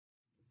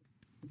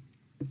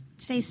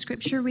Today's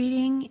scripture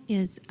reading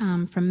is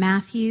from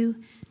Matthew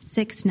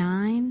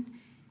 6:9.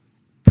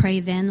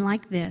 Pray then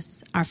like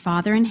this: Our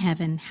Father in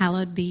heaven,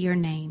 hallowed be your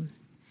name.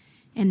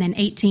 And then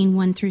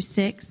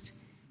 18:1-6.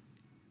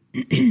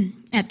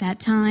 At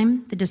that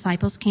time, the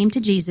disciples came to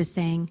Jesus,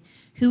 saying,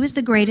 Who is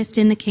the greatest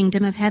in the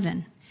kingdom of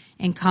heaven?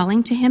 And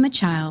calling to him a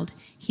child,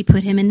 he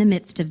put him in the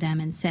midst of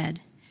them and said,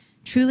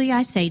 Truly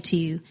I say to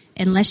you,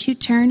 unless you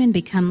turn and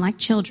become like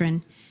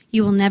children,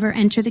 you will never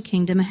enter the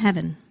kingdom of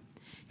heaven.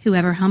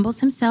 Whoever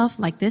humbles himself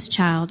like this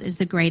child is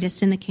the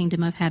greatest in the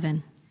kingdom of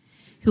heaven.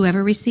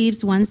 Whoever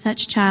receives one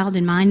such child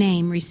in my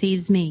name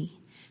receives me.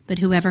 But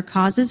whoever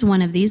causes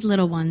one of these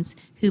little ones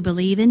who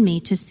believe in me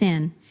to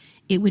sin,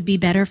 it would be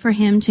better for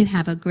him to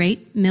have a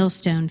great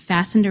millstone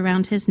fastened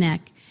around his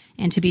neck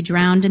and to be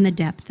drowned in the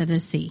depth of the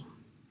sea.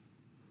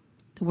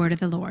 The word of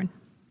the Lord.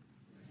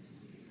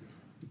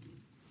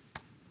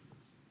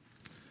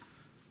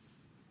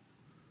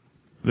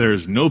 There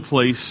is no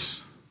place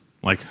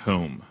like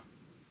home.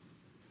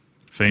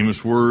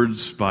 Famous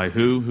words by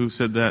who? Who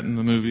said that in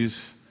the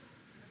movies?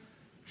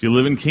 If you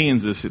live in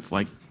Kansas, it's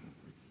like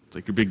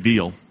a big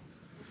deal.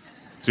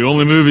 It's the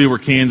only movie where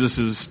Kansas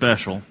is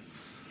special.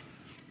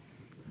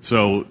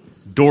 So,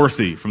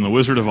 Dorothy from The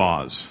Wizard of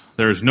Oz.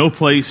 There is no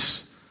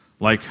place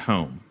like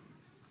home.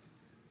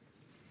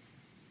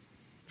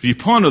 If you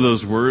ponder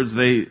those words,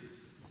 they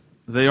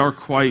are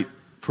quite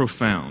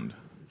profound.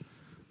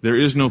 There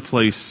is no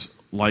place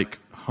like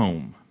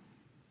home.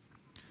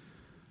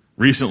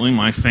 Recently,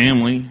 my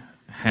family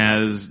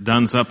has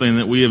done something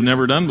that we have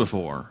never done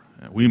before.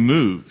 We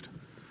moved.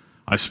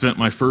 I spent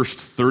my first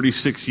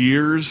 36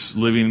 years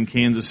living in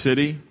Kansas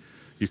City.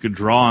 You could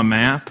draw a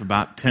map,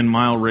 about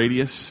 10-mile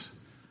radius,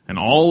 and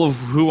all of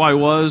who I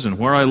was and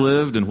where I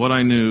lived and what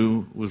I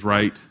knew was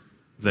right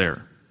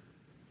there.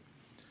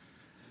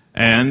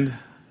 And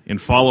in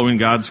following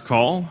God's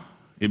call,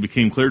 it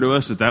became clear to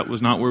us that that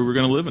was not where we were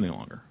going to live any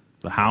longer.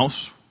 The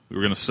house we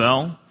were going to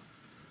sell,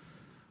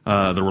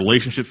 the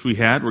relationships we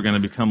had were going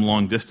to become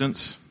long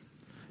distance.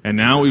 And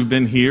now we've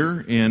been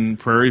here in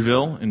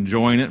Prairieville,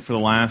 enjoying it for the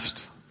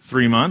last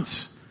 3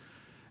 months.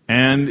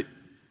 And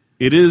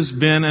it has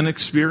been an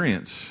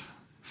experience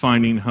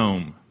finding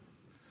home.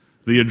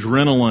 The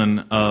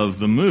adrenaline of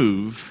the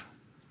move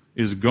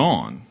is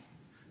gone.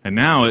 And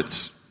now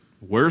it's,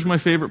 where's my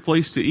favorite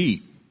place to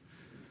eat?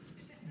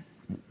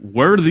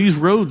 Where do these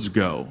roads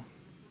go?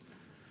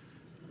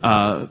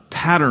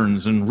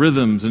 Patterns and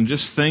rhythms and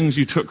just things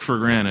you took for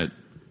granted,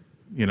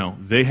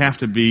 they have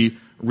to be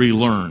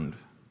relearned.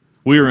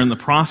 We are in the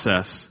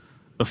process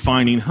of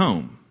finding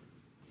home.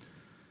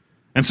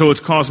 And so it's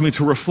caused me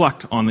to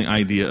reflect on the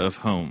idea of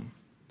home.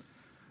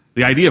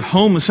 The idea of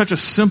home is such a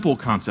simple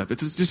concept.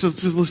 It's just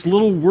this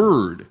little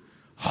word,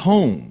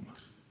 home.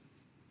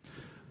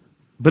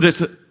 But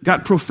it's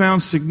got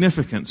profound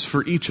significance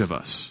for each of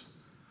us.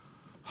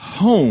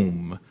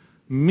 Home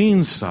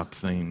means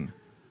something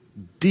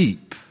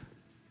deep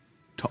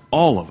to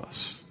all of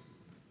us.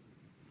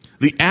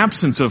 The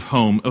absence of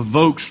home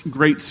evokes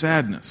great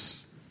sadness.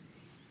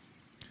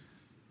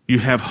 You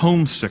have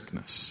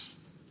homesickness.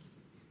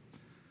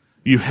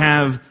 You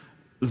have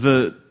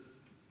the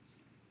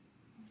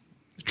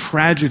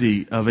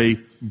tragedy of a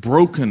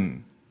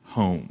broken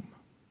home.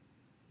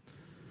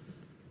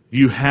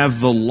 You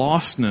have the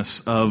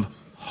lostness of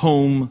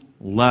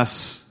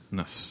homelessness.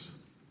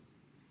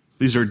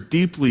 These are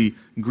deeply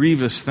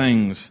grievous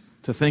things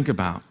to think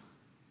about.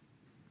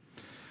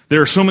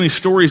 There are so many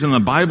stories in the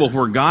Bible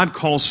where God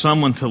calls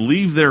someone to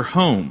leave their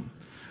home.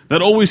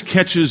 That always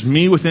catches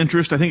me with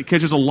interest. I think it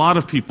catches a lot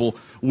of people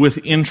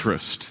with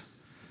interest.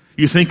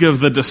 You think of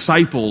the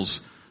disciples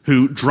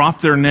who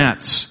dropped their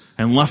nets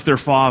and left their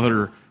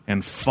father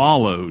and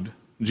followed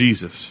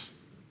Jesus.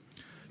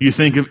 You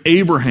think of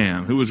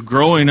Abraham, who was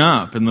growing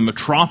up in the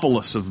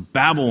metropolis of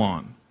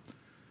Babylon.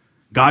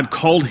 God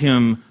called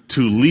him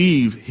to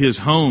leave his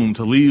home,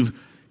 to leave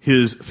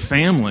his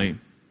family,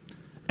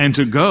 and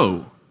to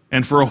go.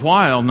 And for a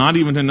while, not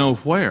even to know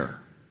where.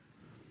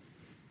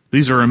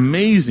 These are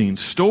amazing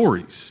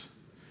stories.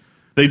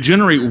 They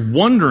generate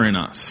wonder in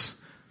us,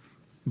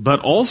 but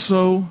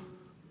also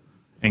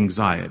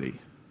anxiety.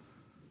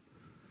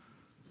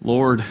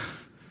 Lord,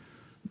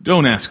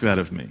 don't ask that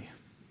of me.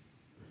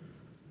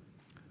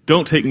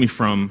 Don't take me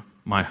from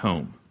my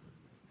home.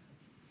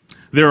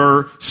 There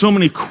are so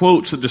many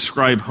quotes that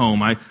describe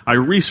home. I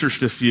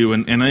researched a few,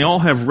 and they all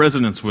have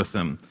resonance with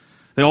them.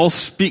 They all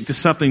speak to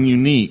something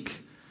unique.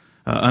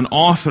 An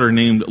author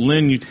named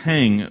Lin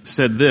Yutang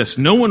said this: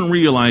 no one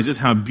realizes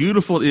how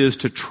beautiful it is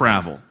to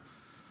travel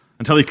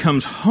until he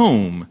comes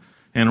home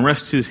and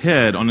rests his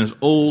head on his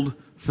old,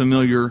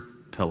 familiar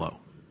pillow.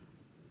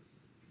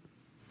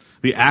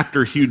 The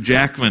actor Hugh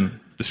Jackman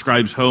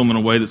describes home in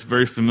a way that's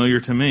very familiar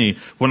to me.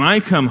 When I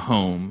come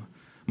home,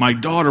 my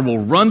daughter will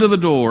run to the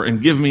door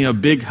and give me a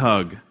big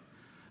hug,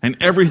 and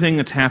everything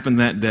that's happened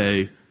that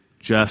day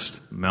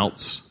just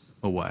melts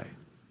away.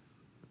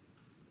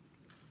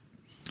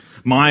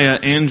 Maya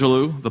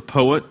Angelou, the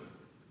poet,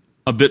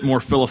 a bit more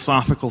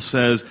philosophical,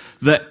 says,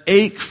 the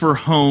ache for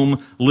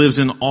home lives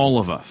in all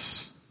of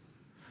us.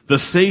 the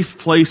safe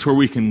place where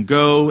we can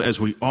go as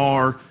we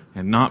are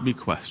and not be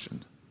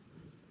questioned.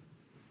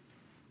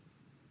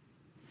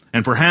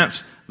 And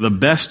perhaps the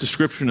best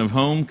description of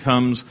home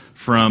comes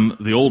from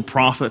the old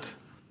prophet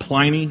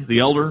Pliny the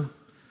Elder,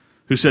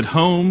 who said,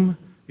 "Home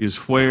is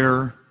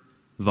where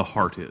the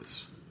heart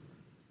is."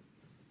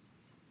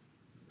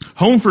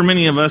 Home for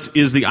many of us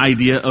is the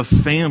idea of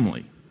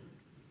family.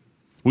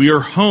 We are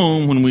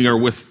home when we are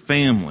with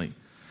family.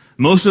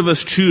 Most of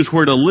us choose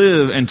where to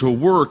live and to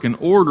work in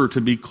order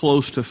to be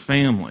close to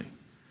family.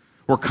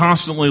 We're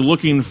constantly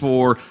looking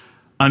for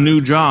a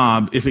new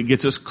job if it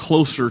gets us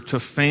closer to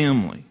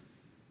family.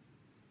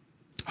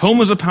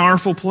 Home is a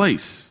powerful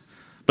place,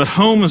 but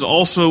home is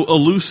also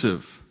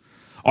elusive.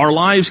 Our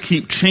lives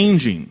keep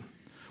changing.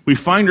 We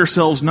find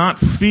ourselves not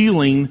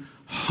feeling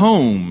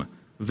home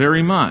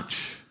very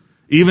much,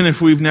 even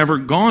if we've never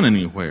gone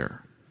anywhere.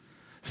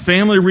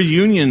 Family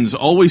reunions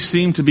always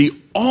seem to be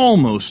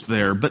almost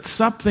there, but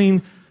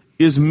something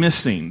is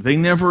missing. They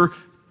never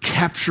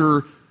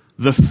capture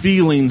the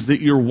feelings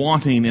that you're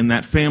wanting in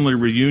that family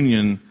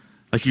reunion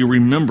like you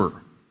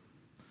remember.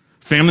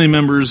 Family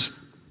members,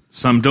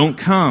 some don't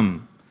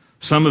come.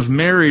 Some have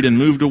married and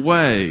moved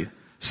away.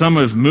 Some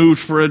have moved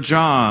for a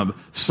job.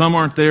 Some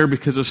aren't there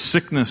because of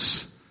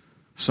sickness.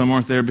 Some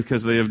aren't there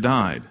because they have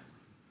died.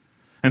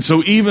 And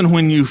so even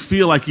when you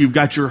feel like you've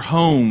got your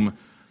home,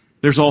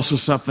 there's also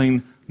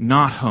something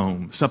not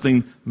home,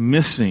 something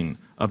missing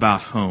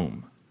about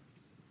home.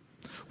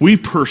 We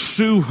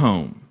pursue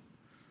home,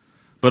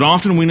 but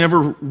often we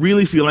never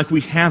really feel like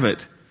we have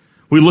it.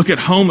 We look at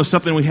home as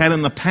something we had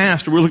in the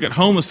past, or we look at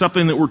home as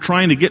something that we're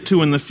trying to get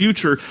to in the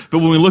future, but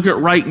when we look at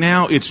right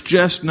now, it's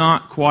just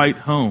not quite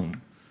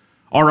home.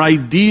 Our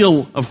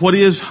ideal of what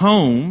is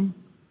home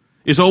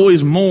is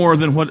always more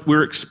than what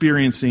we're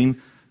experiencing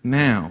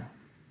now.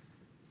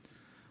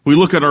 We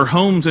look at our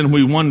homes and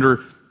we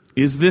wonder,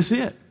 is this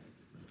it?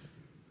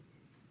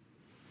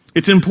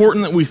 It's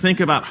important that we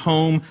think about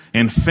home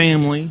and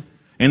family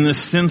and this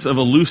sense of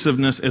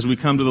elusiveness as we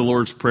come to the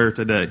Lord's Prayer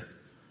today.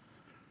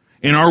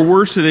 In our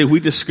words today, we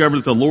discover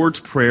that the Lord's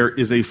Prayer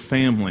is a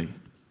family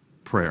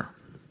prayer.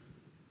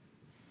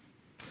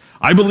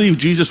 I believe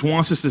Jesus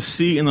wants us to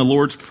see in the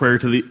Lord's Prayer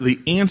to the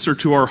answer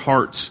to our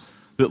hearts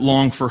that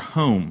long for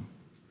home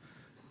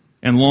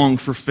and long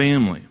for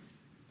family.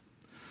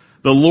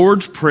 The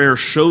Lord's Prayer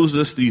shows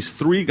us these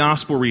three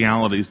gospel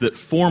realities that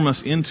form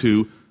us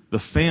into the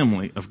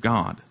family of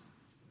God.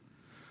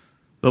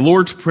 The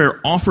Lord's Prayer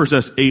offers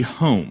us a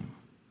home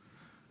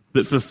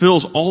that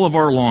fulfills all of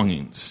our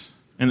longings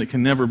and that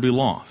can never be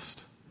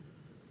lost.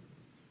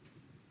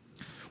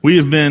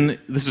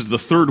 This is the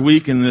third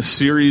week in this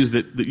series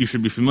that you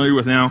should be familiar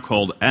with now,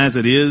 called As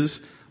It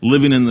Is,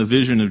 Living in the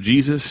Vision of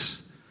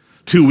Jesus.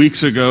 2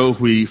 weeks ago,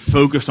 we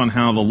focused on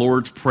how the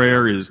Lord's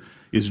Prayer is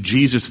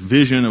Jesus'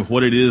 vision of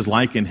what it is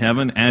like in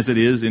heaven, as it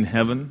is in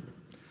heaven.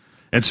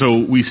 And so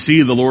we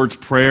see the Lord's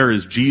Prayer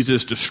as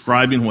Jesus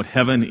describing what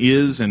heaven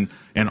is and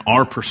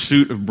our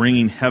pursuit of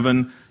bringing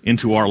heaven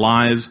into our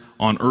lives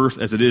on earth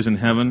as it is in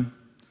heaven.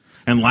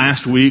 And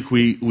last week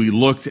we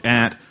looked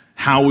at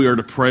how we are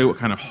to pray, what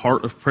kind of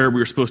heart of prayer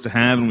we are supposed to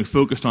have, and we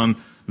focused on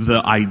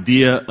the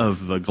idea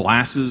of the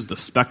glasses, the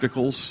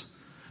spectacles,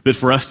 that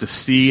for us to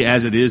see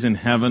as it is in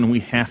heaven,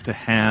 we have to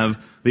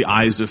have the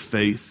eyes of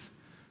faith.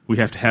 We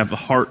have to have the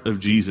heart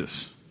of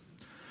Jesus.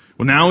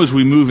 Well, now as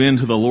we move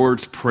into the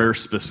Lord's Prayer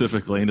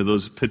specifically, into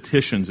those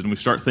petitions, and we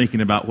start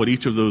thinking about what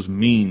each of those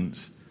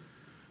means,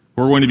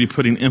 we're going to be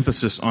putting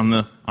emphasis on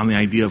the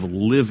idea of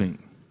living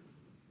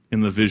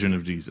in the vision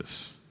of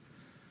Jesus.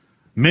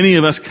 Many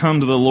of us come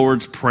to the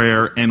Lord's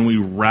Prayer and we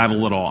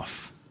rattle it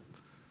off.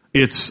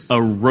 It's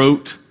a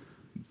rote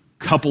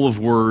couple of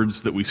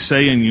words that we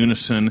say in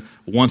unison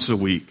once a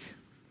week.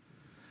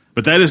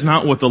 But that is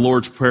not what the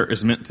Lord's Prayer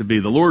is meant to be.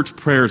 The Lord's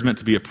Prayer is meant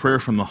to be a prayer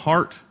from the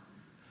heart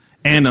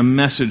and a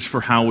message for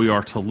how we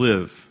are to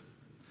live.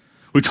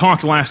 We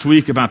talked last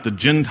week about the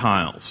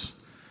Gentiles,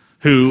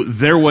 who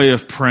their way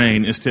of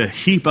praying is to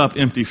heap up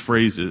empty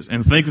phrases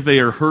and think that they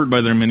are heard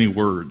by their many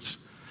words.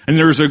 And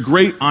there is a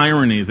great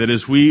irony that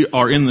as we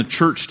are in the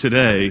church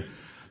today,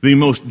 the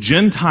most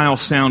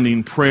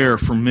Gentile-sounding prayer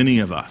for many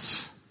of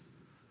us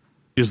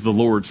is the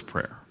Lord's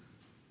Prayer.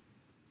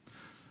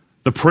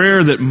 The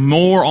prayer that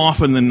more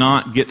often than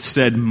not gets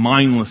said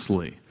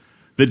mindlessly,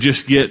 that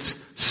just gets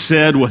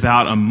said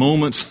without a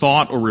moment's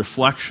thought or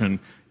reflection,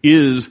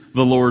 is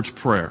the Lord's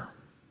Prayer.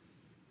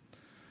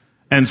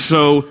 And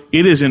so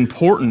it is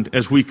important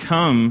as we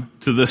come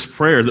to this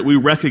prayer that we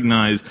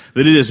recognize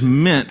that it is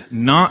meant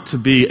not to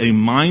be a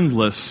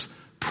mindless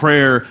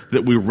prayer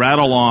that we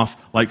rattle off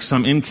like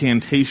some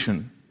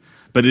incantation,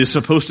 but it is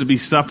supposed to be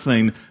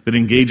something that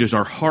engages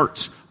our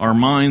hearts, our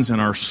minds,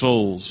 and our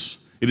souls.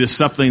 It is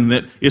something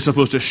that is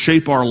supposed to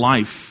shape our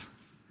life.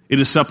 It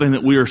is something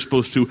that we are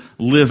supposed to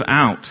live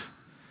out.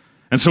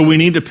 And so we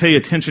need to pay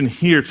attention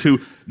here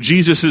to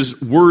Jesus'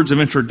 words of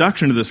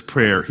introduction to this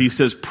prayer. He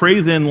says,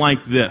 pray then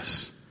like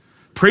this.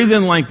 Pray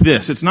then like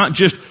this. It's not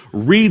just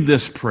read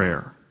this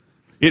prayer.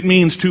 It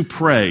means to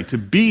pray, to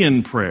be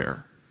in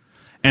prayer.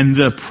 And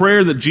the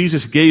prayer that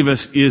Jesus gave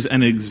us is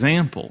an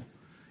example.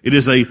 It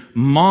is a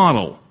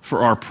model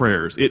for our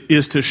prayers. It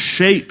is to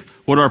shape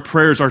what our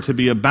prayers are to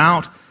be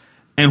about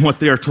and what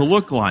they are to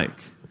look like.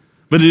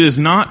 But it is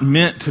not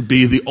meant to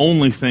be the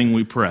only thing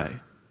we pray.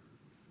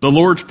 The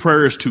Lord's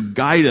Prayer is to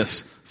guide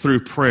us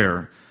through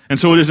prayer. And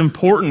so it is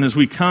important as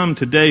we come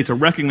today to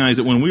recognize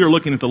that when we are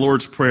looking at the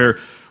Lord's Prayer,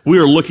 we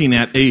are looking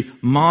at a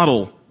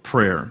model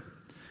prayer.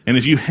 And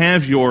if you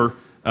have your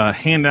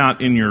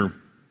handout in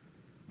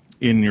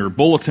your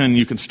bulletin,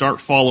 you can start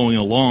following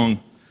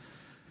along.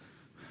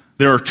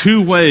 There are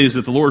two ways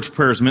that the Lord's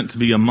Prayer is meant to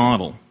be a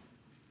model.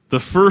 The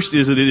first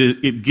is that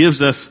it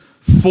gives us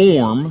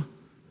form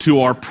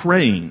to our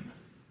praying.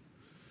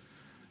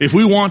 If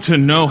we want to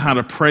know how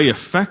to pray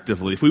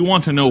effectively, if we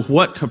want to know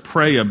what to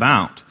pray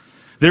about,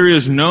 there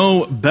is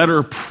no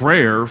better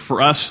prayer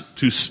for us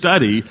to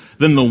study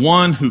than the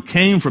one who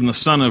came from the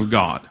Son of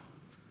God.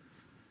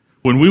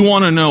 When we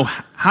want to know,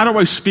 how do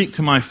I speak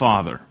to my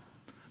Father?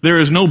 There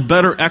is no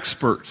better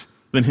expert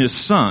than His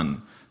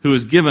Son who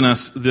has given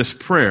us this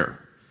prayer.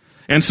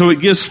 And so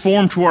it gives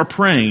form to our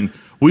praying.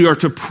 We are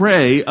to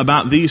pray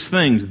about these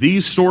things.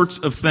 These sorts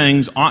of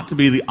things ought to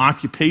be the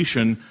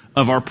occupation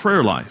of our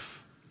prayer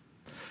life.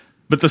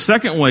 But the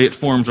second way it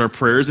forms our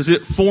prayers is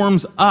it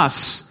forms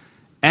us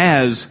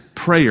as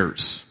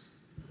prayers.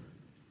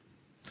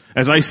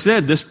 As I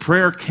said, this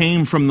prayer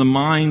came from the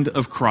mind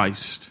of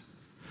Christ.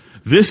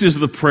 This is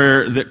the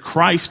prayer that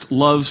Christ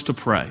loves to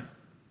pray.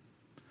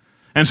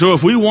 And so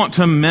if we want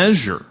to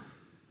measure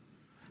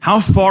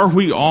how far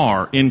we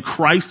are in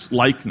Christ's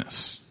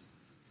likeness,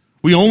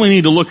 we only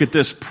need to look at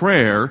this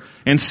prayer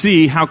and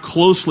see how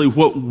closely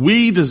what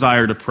we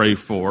desire to pray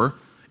for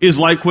is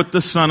like what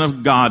the Son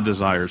of God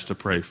desires to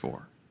pray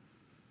for.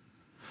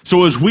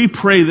 So as we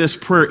pray this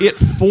prayer, it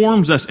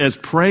forms us as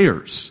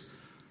prayers.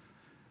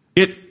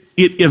 It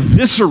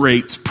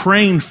eviscerates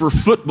praying for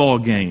football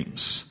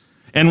games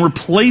and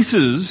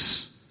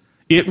replaces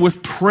it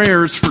with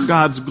prayers for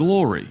God's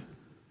glory.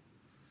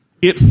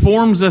 It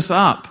forms us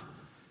up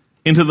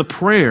into the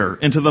prayer,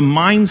 into the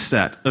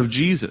mindset of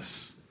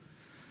Jesus.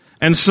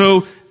 And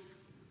so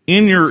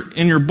in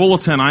your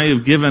bulletin, I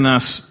have given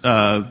us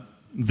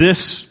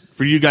this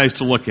for you guys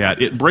to look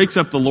at. It breaks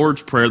up the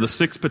Lord's Prayer, the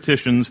 6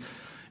 petitions,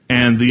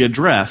 and the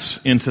address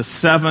into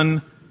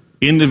 7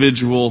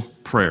 individual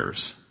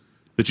prayers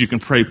that you can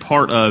pray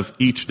part of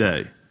each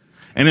day.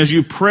 And as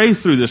you pray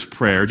through this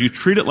prayer, as you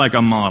treat it like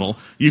a model,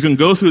 you can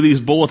go through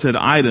these bulleted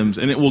items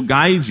and it will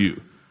guide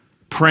you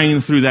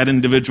praying through that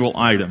individual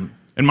item.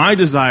 And my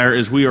desire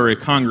as we are a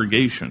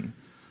congregation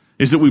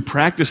is that we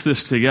practice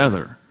this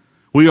together.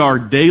 We are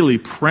daily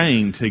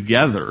praying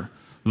together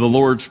the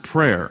Lord's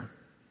Prayer.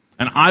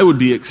 And I would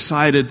be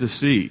excited to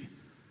see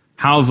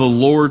how the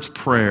Lord's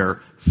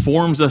Prayer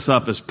forms us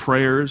up as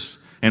prayers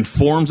and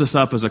forms us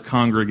up as a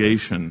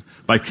congregation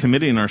by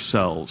committing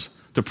ourselves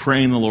to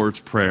praying the Lord's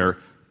Prayer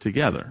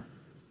together.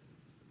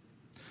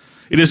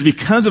 It is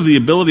because of the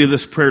ability of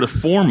this prayer to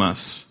form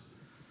us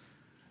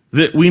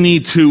that we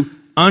need to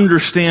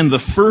understand the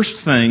first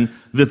thing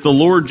that the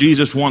Lord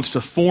Jesus wants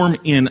to form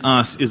in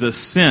us is a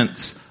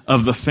sense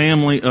of the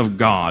family of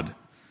God.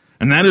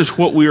 And that is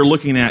what we are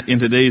looking at in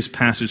today's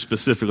passage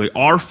specifically.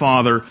 Our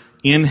Father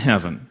in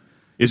heaven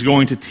is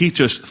going to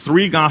teach us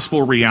 3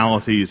 gospel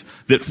realities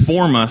that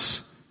form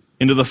us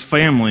into the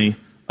family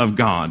of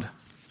God.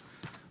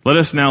 Let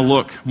us now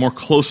look more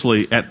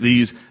closely at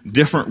these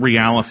different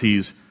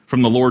realities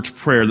from the Lord's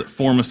Prayer that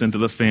form us into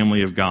the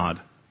family of God.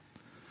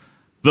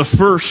 The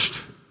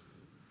first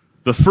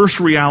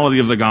reality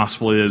of the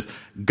gospel is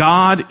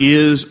God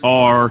is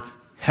our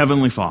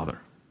Heavenly Father.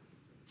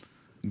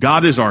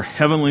 God is our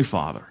Heavenly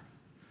Father.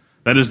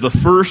 That is the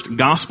first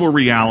gospel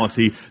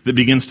reality that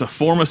begins to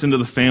form us into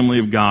the family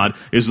of God,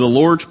 is the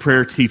Lord's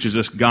Prayer teaches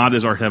us God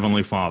is our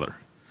Heavenly Father.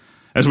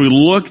 As we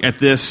look at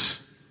this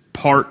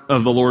part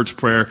of the Lord's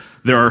Prayer,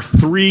 there are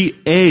 3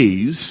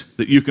 A's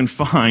that you can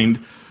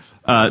find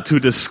to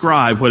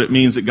describe what it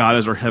means that God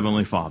is our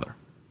Heavenly Father.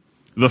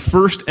 The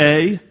first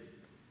A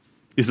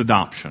is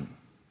adoption.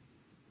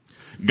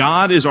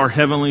 God is our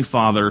Heavenly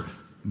Father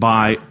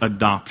by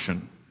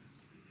adoption.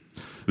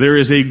 There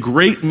is a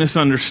great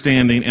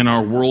misunderstanding in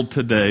our world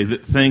today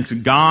that thinks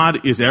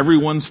God is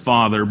everyone's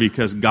father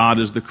because God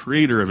is the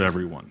creator of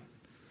everyone.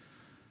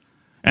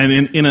 And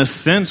in a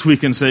sense, we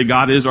can say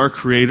God is our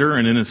creator,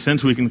 and in a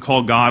sense, we can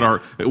call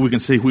God we can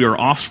say we are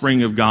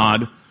offspring of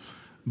God.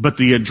 But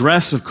the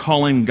address of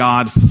calling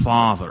God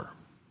Father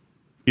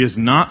is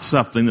not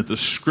something that the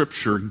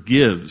Scripture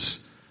gives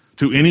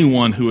to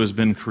anyone who has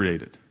been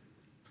created.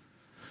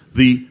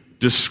 The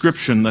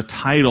description, the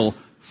title,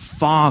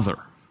 Father,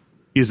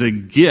 is a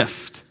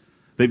gift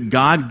that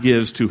God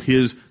gives to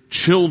His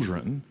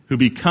children who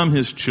become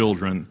His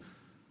children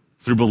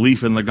through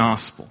belief in the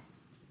gospel.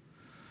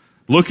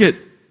 Look at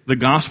the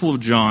Gospel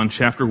of John,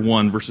 chapter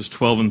 1, verses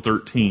 12 and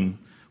 13,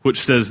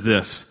 which says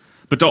this,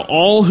 "But to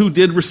all who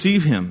did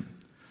receive Him,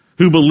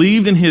 who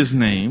believed in His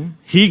name,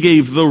 He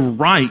gave the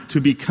right to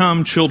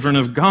become children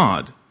of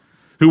God,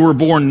 who were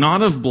born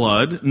not of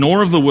blood,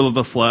 nor of the will of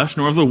the flesh,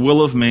 nor of the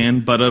will of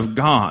man, but of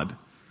God.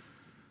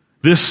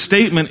 This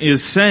statement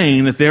is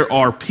saying that there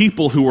are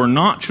people who are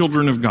not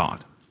children of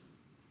God,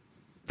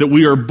 that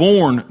we are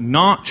born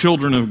not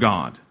children of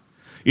God.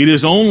 It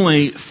is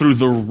only through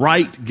the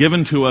right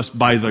given to us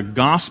by the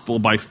gospel,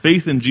 by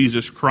faith in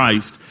Jesus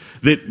Christ,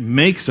 that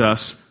makes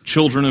us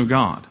children of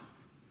God.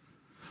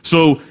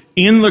 So,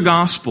 in the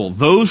gospel,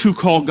 those who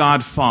call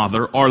God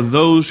Father are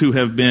those who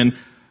have been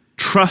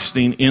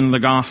trusting in the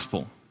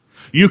gospel.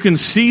 You can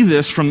see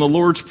this from the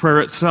Lord's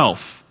Prayer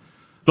itself.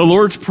 The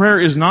Lord's Prayer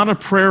is not a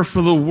prayer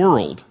for the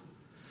world.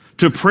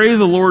 To pray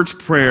the Lord's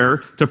Prayer,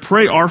 to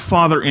pray our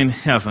Father in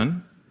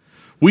heaven,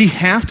 we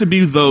have to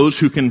be those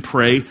who can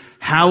pray,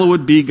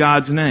 hallowed be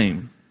God's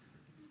name.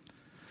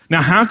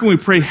 Now, how can we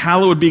pray,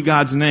 hallowed be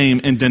God's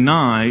name, and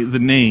deny the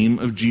name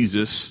of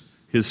Jesus,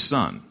 his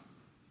Son?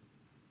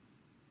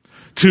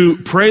 To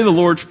pray the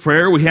Lord's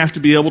Prayer, we have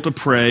to be able to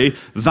pray,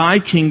 thy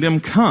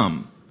kingdom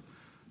come.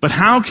 But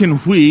how can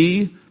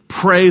we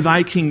pray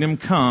thy kingdom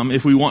come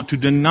if we want to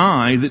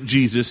deny that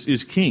Jesus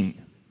is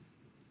king?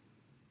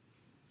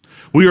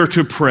 We are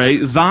to pray,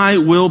 thy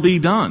will be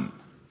done.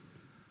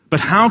 But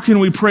how can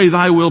we pray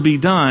thy will be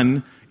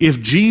done if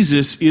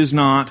Jesus is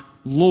not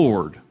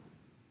Lord?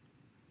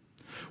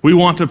 We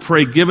want to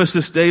pray, give us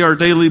this day our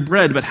daily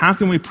bread, but how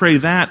can we pray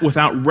that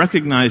without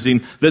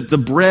recognizing that the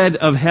bread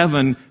of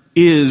heaven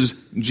is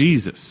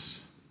Jesus?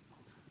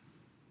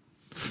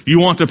 You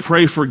want to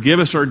pray, forgive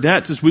us our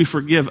debts as we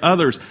forgive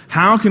others.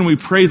 How can we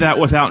pray that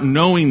without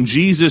knowing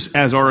Jesus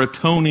as our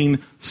atoning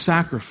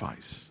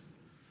sacrifice?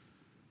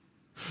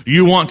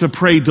 You want to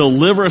pray,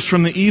 deliver us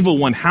from the evil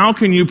one. How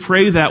can you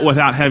pray that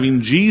without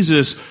having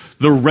Jesus,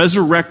 the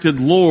resurrected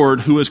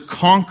Lord, who has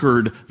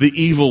conquered the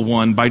evil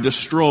one by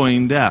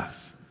destroying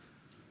death?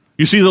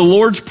 You see, the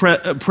Lord's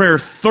Prayer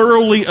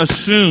thoroughly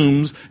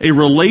assumes a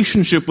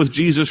relationship with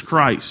Jesus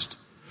Christ.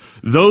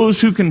 Those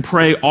who can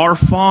pray, our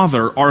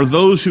Father, are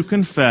those who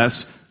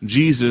confess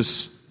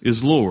Jesus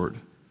is Lord.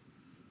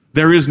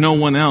 There is no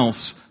one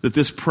else that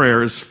this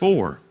prayer is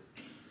for.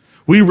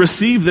 We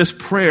receive this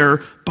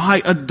prayer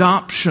by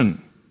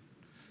adoption.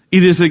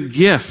 It is a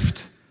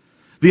gift.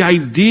 The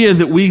idea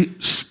that we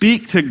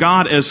speak to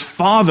God as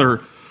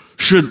Father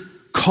should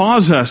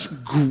cause us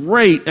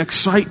great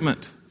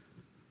excitement.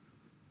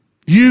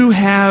 You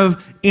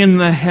have in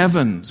the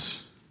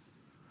heavens,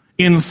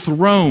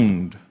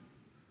 enthroned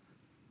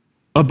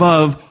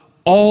above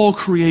all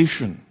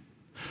creation,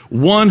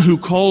 one who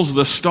calls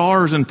the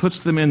stars and puts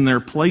them in their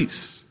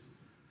place,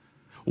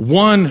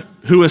 one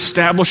who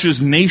establishes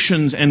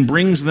nations and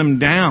brings them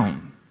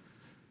down,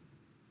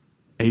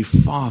 a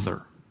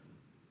Father.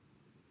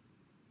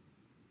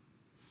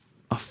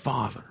 A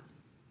Father.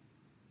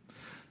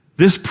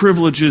 This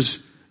privilege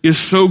is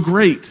so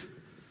great.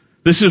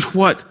 This is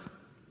what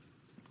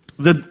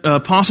the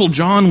Apostle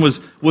John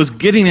was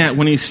getting at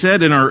when he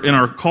said in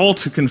our call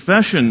to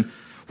confession,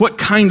 what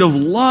kind of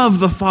love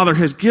the Father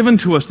has given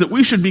to us, that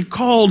we should be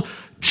called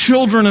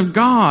children of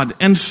God.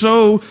 And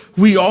so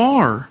we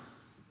are.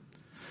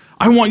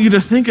 I want you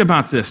to think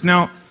about this.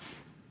 Now,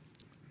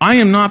 I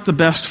am not the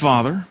best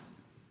father.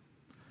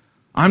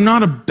 I'm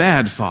not a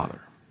bad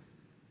father.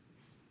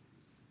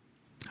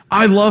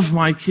 I love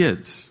my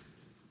kids.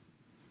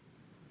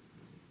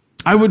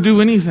 I would do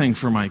anything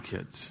for my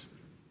kids.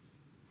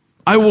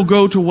 I will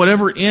go to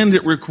whatever end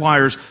it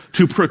requires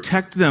to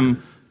protect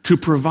them, to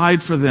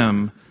provide for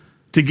them,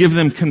 to give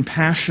them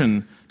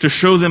compassion, to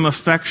show them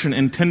affection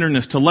and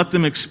tenderness, to let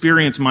them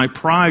experience my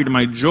pride,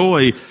 my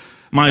joy,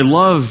 my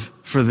love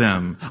for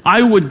them.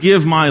 I would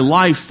give my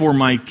life for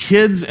my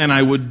kids, and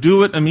I would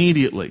do it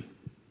immediately.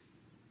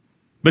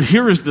 But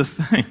here is the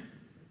thing.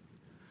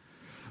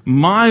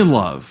 My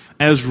love,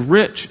 as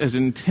rich, as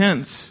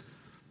intense,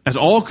 as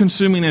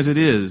all-consuming as it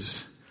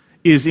is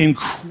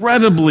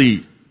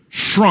incredibly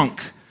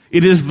shrunk.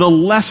 It is the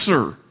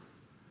lesser.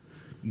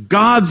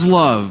 God's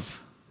love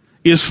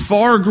is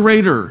far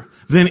greater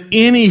than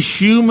any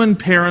human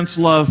parent's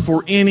love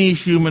for any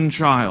human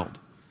child.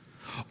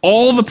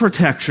 All the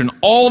protection,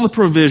 all the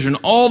provision,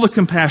 all the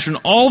compassion,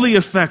 all the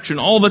affection,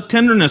 all the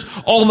tenderness,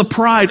 all the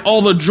pride,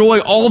 all the joy,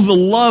 all the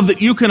love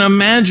that you can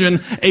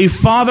imagine a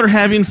father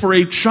having for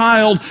a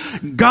child,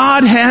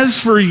 God has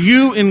for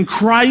you in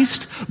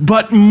Christ,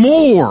 but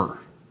more.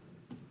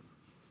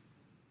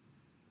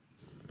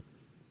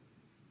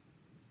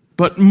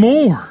 But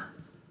more.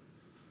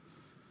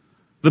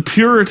 The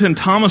Puritan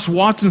Thomas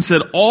Watson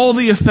said, all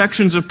the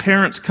affections of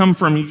parents come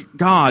from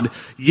God,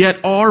 yet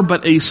are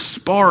but a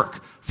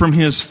spark from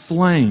His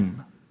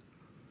flame.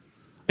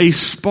 A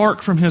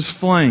spark from His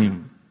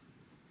flame.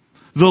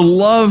 The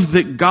love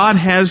that God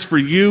has for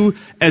you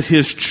as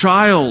His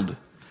child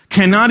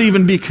cannot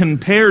even be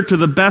compared to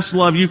the best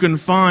love you can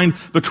find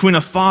between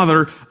a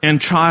father and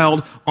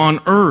child on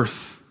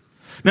earth.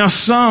 Now,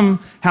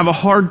 some have a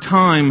hard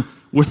time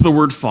with the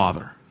word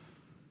father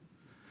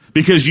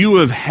because you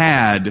have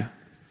had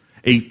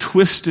a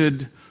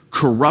twisted,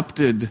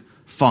 corrupted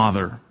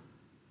father.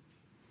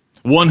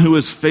 One who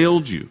has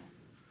failed you.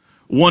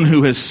 One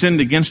who has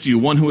sinned against you.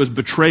 One who has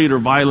betrayed or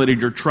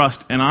violated your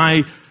trust. And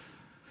I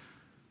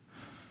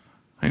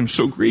am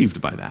so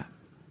grieved by that.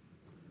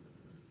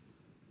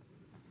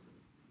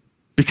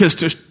 Because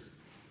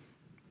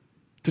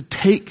to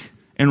take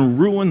and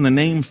ruin the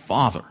name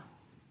Father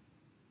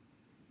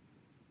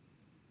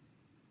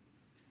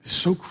is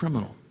so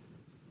criminal.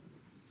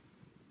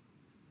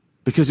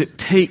 Because it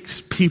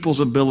takes people's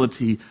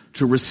ability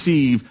to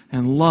receive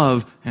and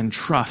love and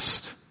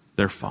trust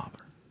their Father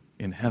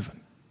in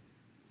heaven.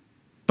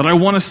 But I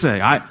want to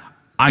say,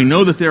 I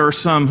know that there are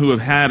some who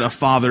have had a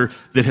father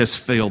that has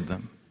failed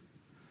them.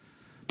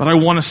 But I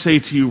want to say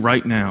to you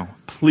right now,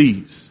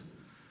 please,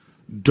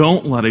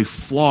 don't let a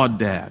flawed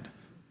dad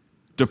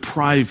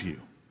deprive you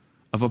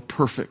of a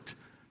perfect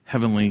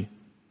heavenly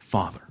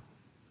Father.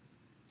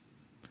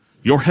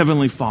 Your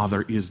heavenly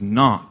Father is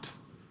not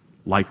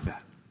like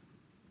that.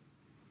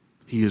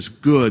 He is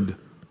good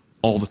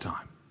all the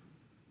time.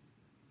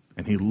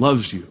 And He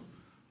loves you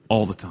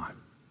all the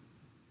time.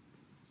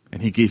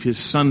 And He gave His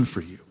Son for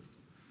you,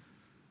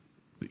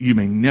 that you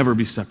may never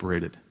be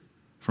separated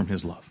from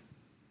His love.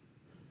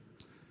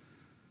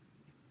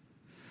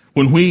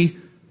 When we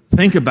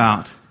think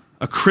about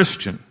a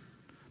Christian,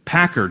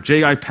 Packer,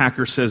 J.I.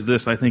 Packer says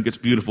this, I think it's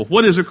beautiful.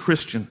 What is a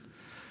Christian?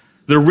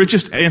 The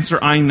richest answer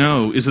I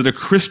know is that a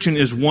Christian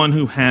is one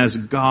who has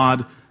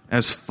God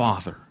as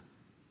Father.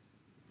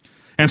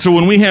 And so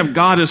when we have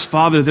God as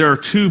Father, there are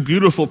two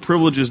beautiful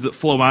privileges that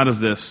flow out of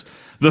this.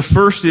 The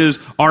first is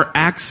our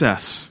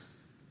access.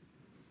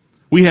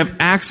 We have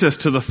access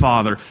to the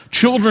Father.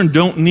 Children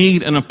don't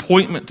need an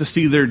appointment to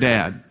see their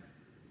dad.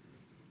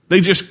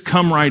 They just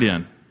come right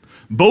in.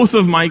 Both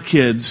of my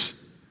kids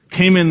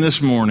came in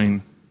this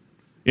morning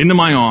into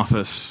my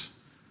office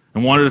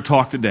and wanted to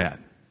talk to Dad.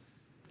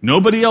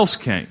 Nobody else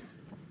came.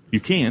 You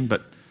can,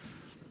 but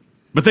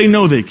they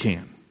know they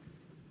can.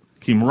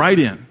 Came right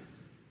in.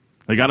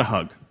 They got a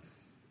hug.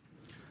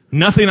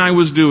 Nothing I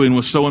was doing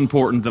was so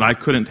important that I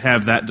couldn't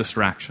have that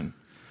distraction.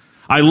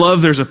 I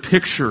love there's a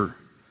picture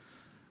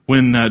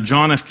when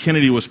John F.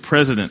 Kennedy was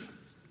president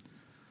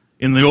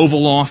in the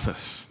Oval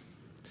Office.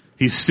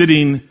 He's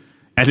sitting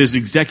at his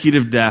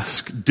executive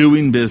desk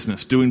doing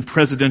business, doing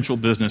presidential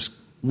business,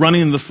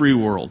 running the free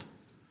world.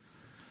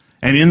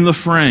 And in the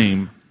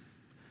frame,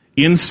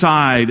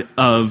 inside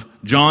of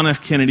John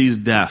F. Kennedy's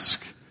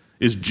desk,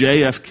 is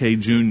JFK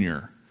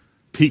Jr.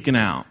 peeking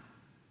out.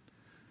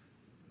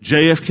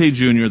 JFK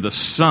Jr., the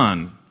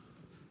son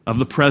of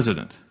the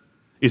president,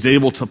 is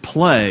able to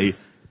play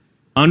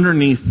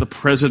underneath the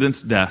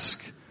president's desk,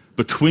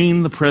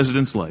 between the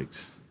president's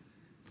legs.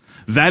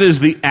 That is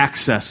the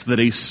access that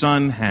a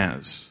son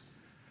has.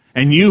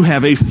 And you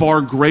have a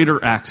far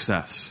greater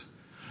access.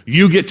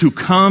 You get to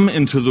come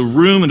into the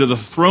room, into the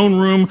throne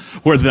room,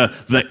 where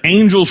the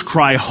angels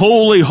cry,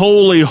 holy,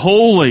 holy,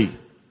 holy.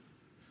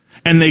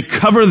 And they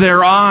cover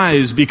their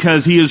eyes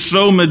because He is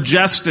so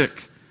majestic.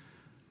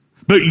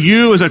 But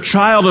you, as a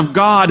child of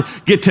God,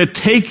 get to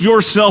take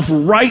yourself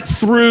right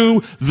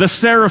through the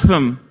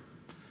seraphim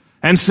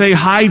and say,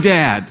 hi,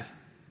 Dad.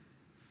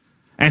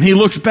 And He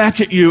looks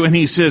back at you and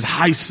He says,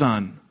 hi,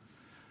 son.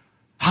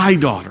 Hi,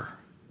 daughter.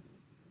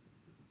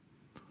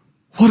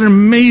 What an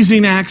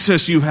amazing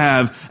access you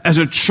have as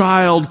a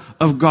child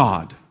of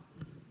God.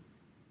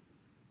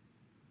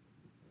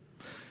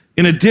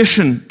 In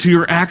addition to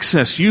your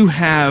access, you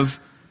have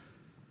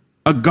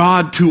a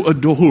God to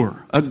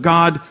adore, a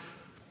God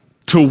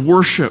to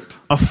worship,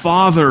 a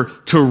Father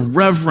to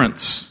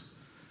reverence.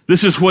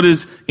 This is what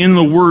is in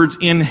the words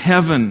in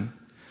heaven.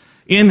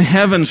 In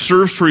heaven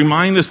serves to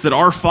remind us that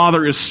our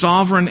Father is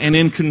sovereign and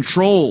in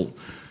control.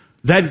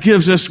 That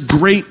gives us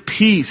great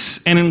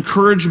peace and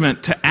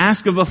encouragement to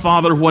ask of the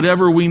Father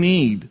whatever we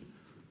need.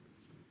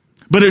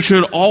 But it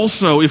should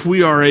also, if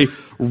we are a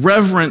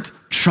reverent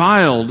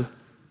child,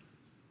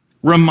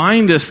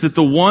 remind us that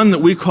the one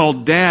that we call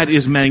Dad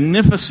is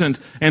magnificent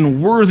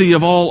and worthy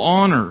of all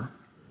honor.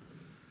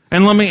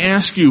 And let me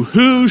ask you,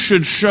 who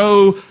should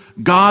show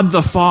God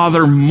the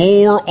Father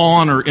more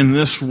honor in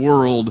this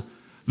world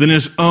than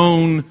His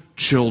own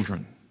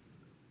children?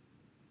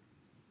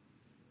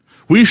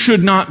 We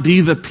should not be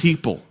the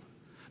people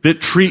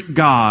that treat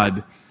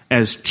God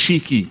as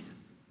cheeky.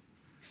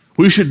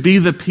 We should be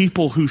the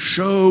people who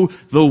show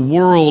the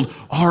world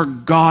our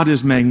God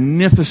is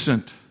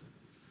magnificent.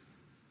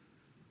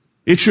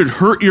 It should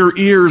hurt your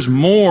ears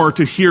more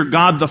to hear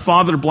God the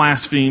Father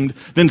blasphemed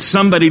than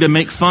somebody to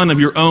make fun of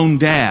your own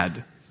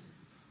dad.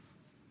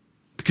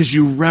 Because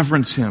you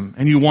reverence Him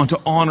and you want to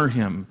honor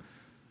Him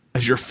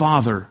as your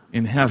Father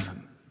in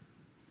heaven.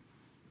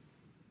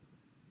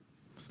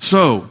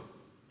 So,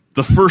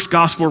 the first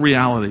gospel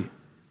reality,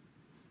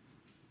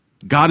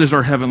 God is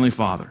our Heavenly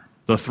Father.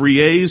 The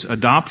 3 A's,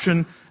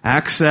 adoption,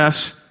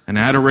 access, and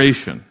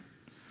adoration.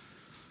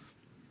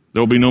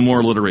 There will be no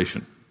more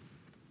alliteration.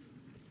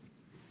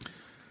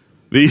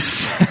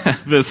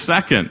 The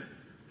second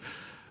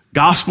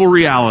gospel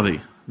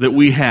reality that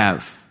we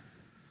have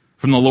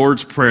from the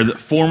Lord's Prayer that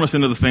form us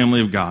into the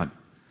family of God,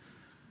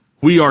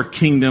 we are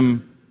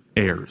kingdom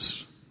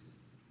heirs.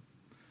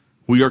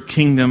 We are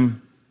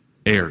kingdom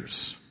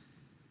heirs.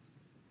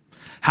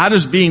 How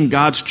does being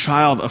God's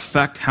child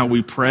affect how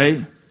we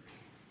pray?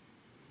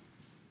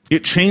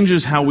 It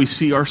changes how we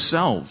see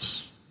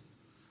ourselves.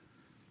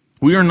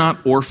 We are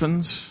not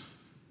orphans.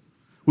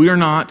 We are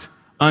not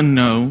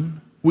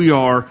unknown. We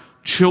are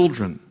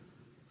children.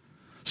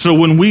 So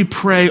when we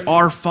pray,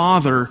 Our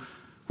Father,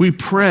 we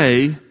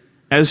pray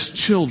as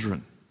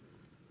children.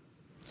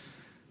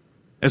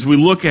 As we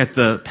look at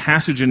the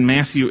passage in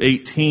Matthew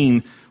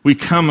 18, we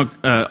come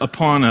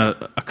upon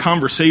a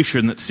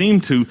conversation that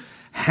seemed to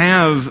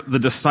have the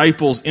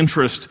disciples'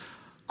 interest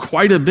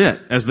quite a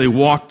bit as they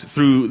walked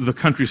through the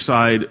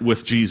countryside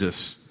with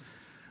Jesus.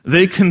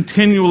 They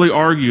continually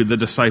argued, the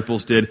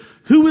disciples did,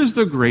 who is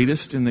the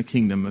greatest in the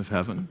kingdom of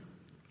heaven?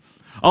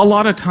 A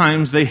lot of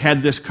times they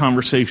had this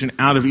conversation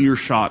out of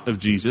earshot of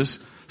Jesus.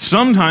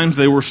 Sometimes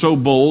they were so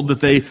bold that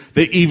they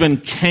even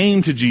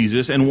came to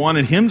Jesus and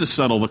wanted him to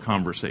settle the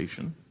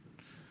conversation.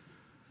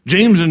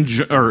 James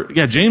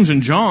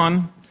and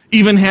John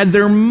even had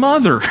their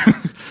mother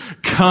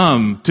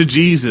come to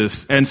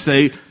Jesus and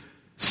say,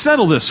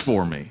 settle this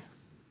for me.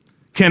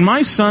 Can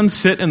my son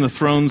sit in the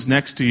thrones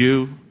next to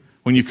you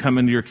when you come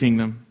into your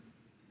kingdom?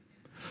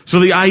 So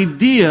the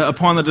idea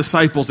upon the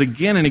disciples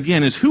again and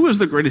again is, who is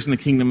the greatest in the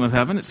kingdom of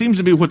heaven? It seems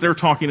to be what they're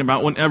talking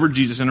about whenever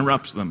Jesus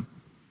interrupts them.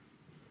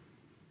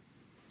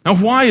 Now,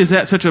 why is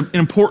that such an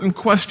important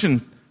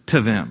question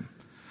to them?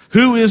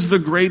 Who is the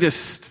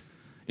greatest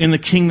in the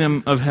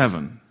kingdom of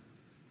heaven?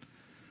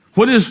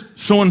 What is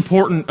so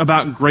important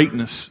about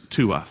greatness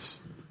to us?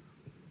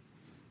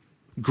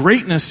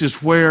 Greatness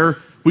is where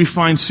we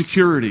find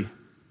security.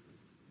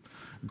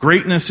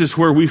 Greatness is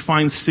where we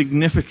find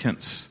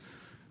significance.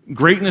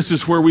 Greatness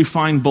is where we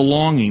find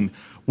belonging.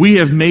 We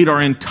have made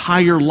our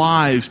entire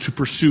lives to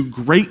pursue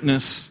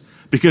greatness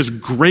because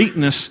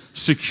greatness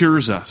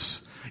secures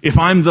us. If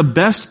I'm the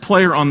best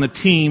player on the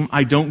team,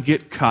 I don't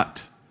get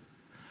cut.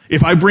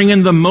 If I bring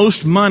in the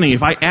most money,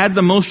 if I add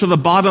the most to the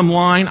bottom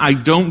line, I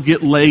don't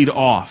get laid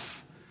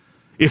off.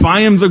 If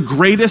I am the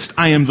greatest,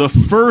 I am the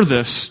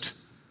furthest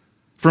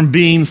from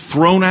being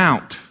thrown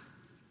out.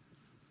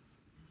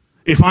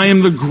 If I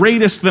am the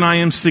greatest, then I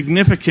am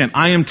significant.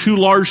 I am too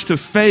large to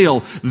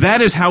fail.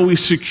 That is how we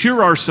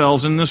secure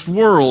ourselves in this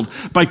world,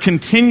 by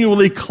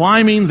continually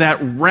climbing that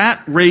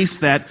rat race,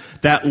 that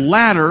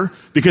ladder,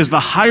 because the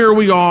higher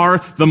we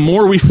are, the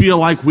more we feel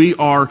like we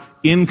are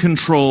in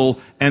control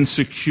and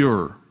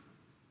secure.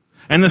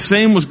 And the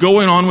same was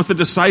going on with the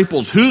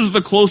disciples. Who's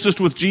the closest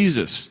with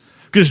Jesus?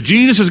 Because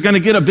Jesus is going to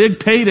get a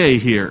big payday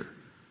here.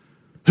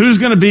 Who's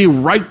going to be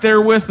right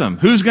there with them?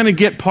 Who's going to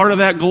get part of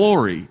that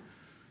glory?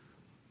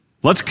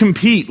 Let's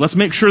compete. Let's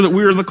make sure that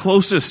we are the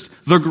closest,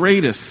 the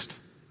greatest.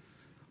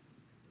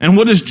 And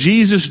what does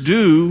Jesus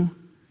do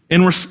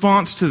in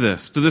response to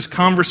this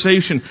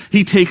conversation?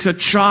 He takes a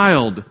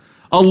child,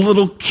 a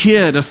little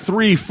kid, a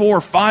 3, 4,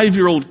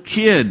 5-year-old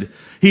kid.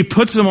 He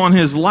puts him on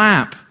his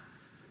lap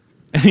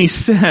and he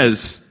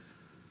says,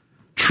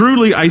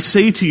 truly I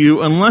say to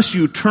you, unless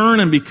you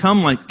turn and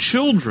become like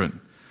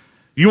children,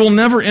 you will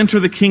never enter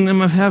the kingdom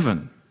of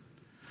heaven.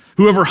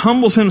 Whoever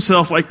humbles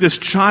himself like this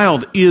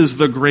child is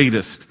the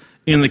greatest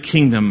in the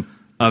kingdom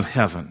of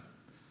heaven.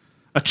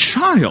 A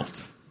child.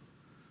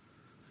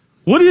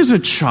 What is a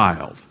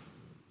child?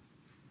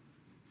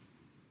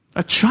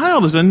 A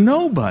child is a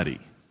nobody.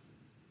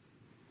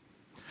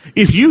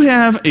 If you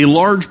have a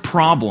large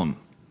problem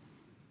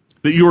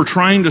that you are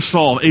trying to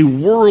solve, a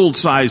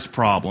world-sized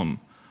problem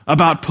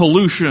about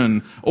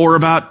pollution or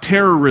about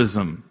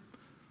terrorism,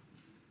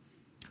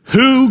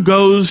 who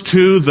goes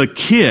to the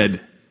kid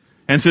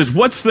and says,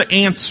 what's the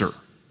answer?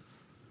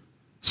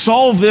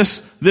 Solve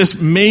this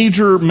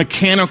major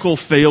mechanical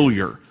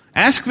failure.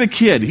 Ask the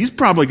kid. He's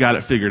probably got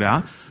it figured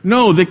out.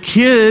 No, the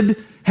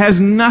kid has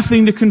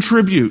nothing to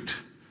contribute.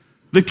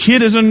 The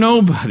kid is a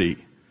nobody.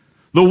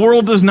 The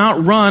world does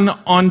not run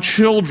on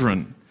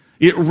children.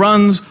 It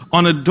runs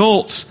on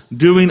adults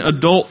doing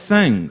adult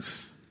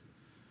things.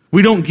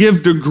 We don't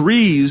give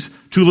degrees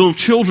to little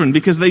children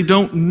because they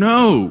don't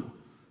know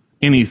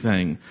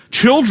anything.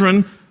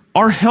 Children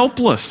are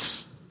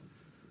helpless.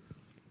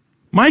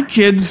 My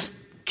kids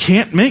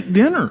can't make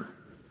dinner.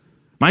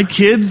 My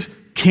kids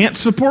can't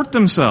support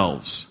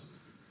themselves.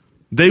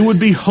 They would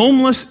be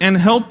homeless and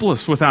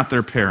helpless without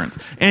their parents.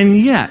 And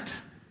yet,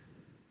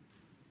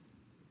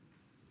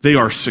 they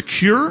are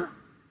secure,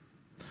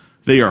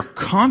 they are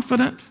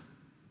confident,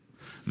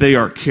 they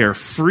are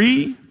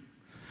carefree,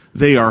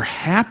 they are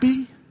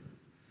happy,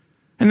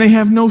 and they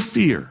have no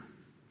fear.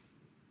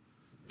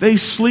 They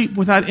sleep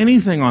without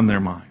anything on their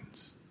minds.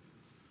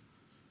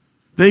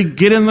 They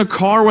get in the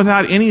car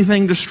without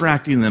anything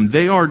distracting them.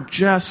 They are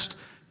just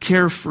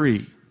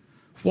carefree.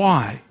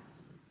 Why?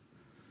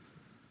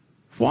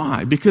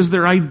 Why? Because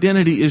their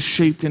identity is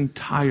shaped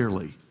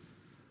entirely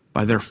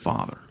by their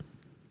Father.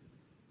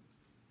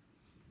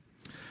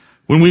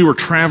 When we were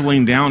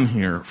traveling down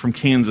here from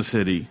Kansas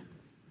City,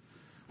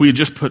 we had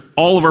just put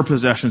all of our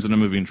possessions in a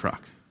moving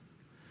truck.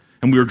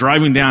 And we were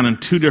driving down in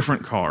 2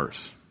 different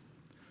cars.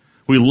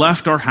 We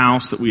left our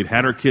house that we had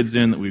had our kids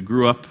in, that we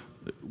grew up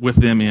with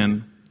them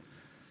in.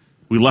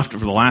 We left it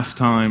for the last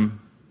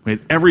time. We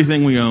had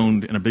everything we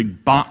owned in a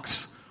big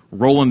box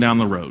rolling down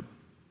the road.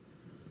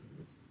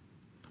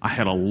 I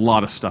had a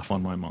lot of stuff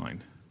on my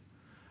mind.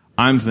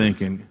 I'm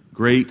thinking,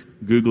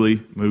 great googly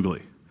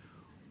moogly.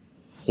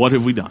 What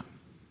have we done?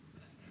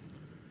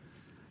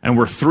 And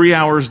we're 3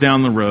 hours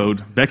down the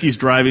road. Becky's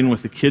driving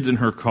with the kids in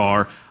her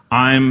car.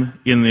 I'm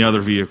in the other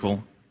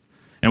vehicle.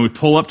 And we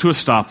pull up to a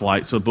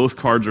stoplight, so both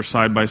cars are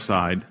side by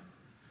side.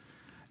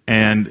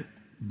 And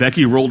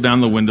Becky rolled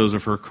down the windows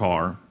of her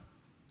car.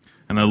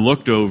 And I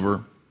looked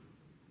over,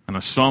 and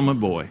I saw my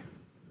boy.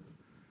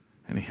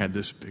 And he had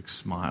this big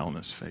smile on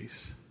his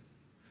face.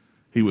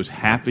 He was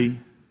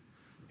happy.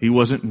 He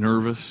wasn't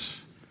nervous.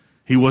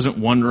 He wasn't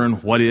wondering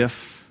what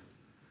if.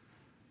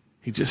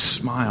 He just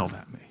smiled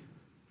at me.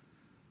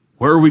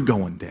 Where are we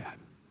going, Dad?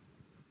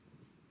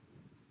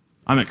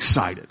 I'm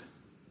excited.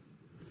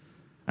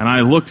 And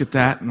I looked at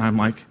that and I'm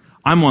like,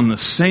 I'm on the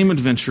same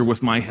adventure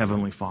with my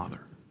Heavenly Father.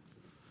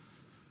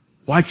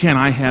 Why can't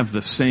I have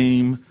the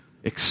same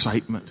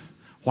excitement?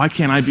 Why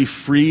can't I be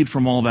freed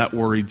from all that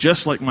worry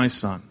just like my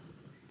son?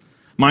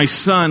 My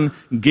son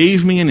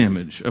gave me an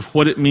image of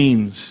what it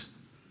means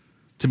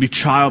to be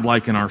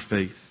childlike in our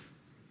faith.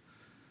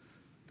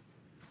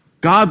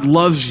 God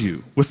loves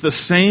you with the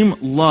same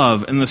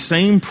love and the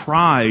same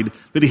pride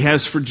that he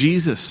has for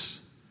Jesus.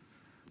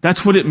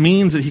 That's what it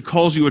means that he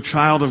calls you a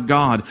child of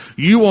God.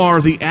 You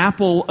are the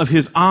apple of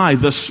his eye.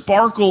 The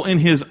sparkle in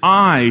his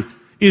eye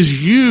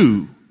is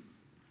you.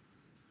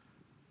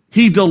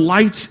 He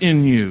delights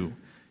in you.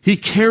 He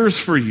cares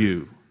for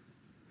you.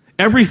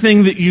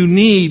 Everything that you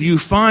need, you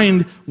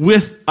find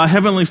with a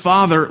Heavenly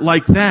Father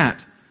like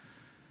that.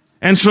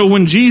 And so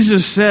when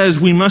Jesus says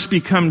we must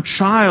become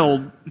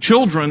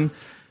children,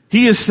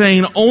 he is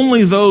saying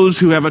only those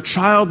who have a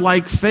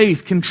childlike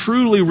faith can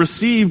truly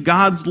receive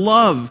God's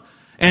love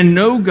and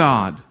know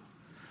God.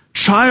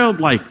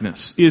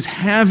 Childlikeness is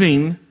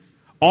having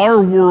our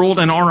world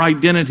and our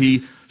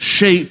identity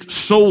shaped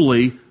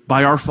solely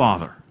by our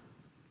Father.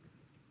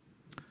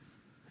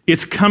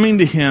 It's coming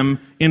to him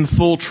in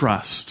full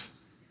trust.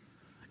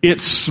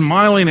 It's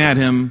smiling at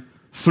him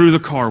through the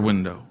car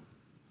window.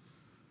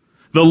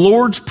 The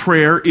Lord's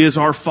Prayer is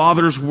our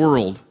Father's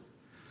world,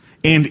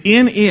 and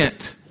in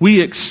it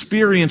we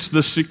experience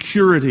the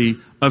security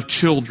of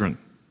children.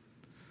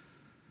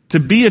 To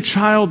be a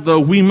child, though,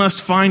 we must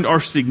find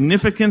our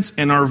significance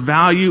and our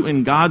value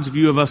in God's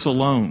view of us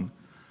alone.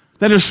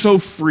 That is so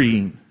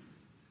freeing.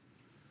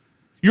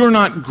 You're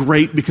not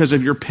great because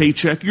of your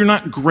paycheck. You're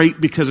not great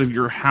because of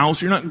your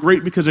house. You're not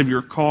great because of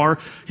your car.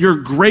 You're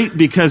great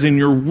because in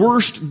your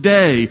worst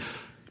day,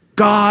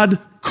 God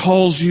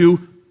calls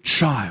you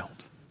child.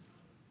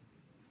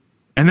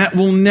 And that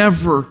will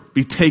never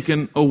be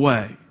taken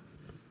away.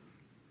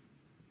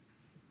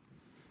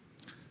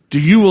 Do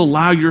you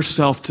allow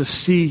yourself to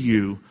see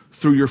you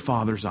through your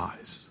Father's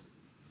eyes?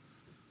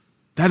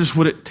 That is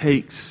what it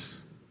takes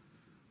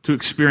to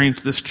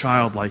experience this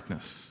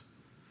childlikeness.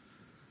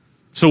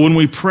 So when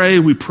we pray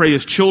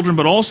as children,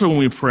 but also when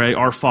we pray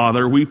our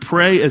Father, we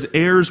pray as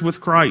heirs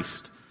with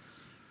Christ.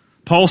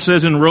 Paul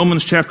says in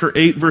Romans chapter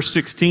 8, verse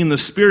 16, the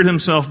Spirit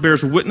himself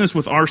bears witness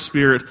with our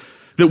spirit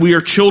that we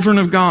are children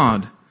of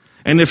God.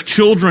 And if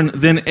children,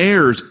 then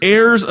heirs,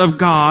 heirs of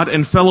God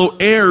and fellow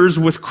heirs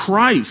with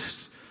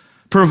Christ,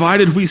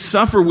 provided we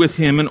suffer with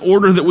him in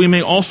order that we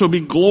may also be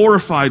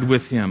glorified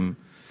with him.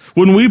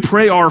 When we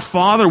pray our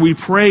Father, we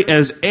pray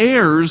as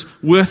heirs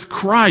with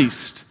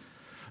Christ.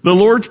 The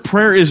Lord's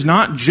Prayer is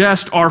not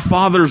just our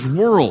Father's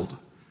world.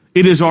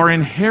 It is our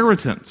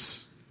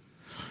inheritance.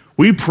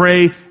 We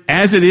pray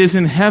as it is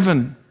in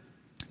heaven.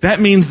 That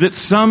means that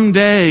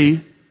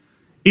someday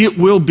it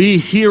will be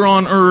here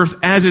on earth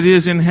as it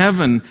is in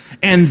heaven,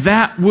 and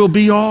that will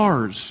be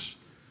ours.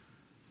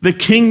 The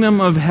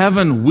kingdom of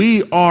heaven,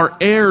 we are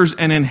heirs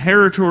and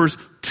inheritors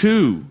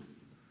too.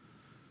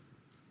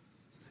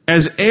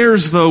 As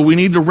heirs, though, we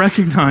need to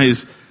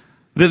recognize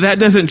that that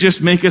doesn't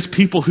just make us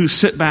people who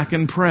sit back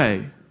and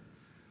pray.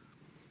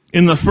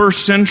 In the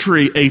first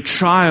century, a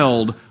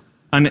child,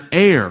 an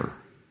heir,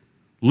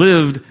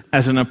 lived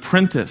as an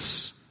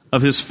apprentice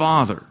of his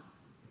father.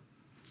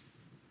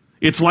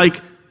 It's like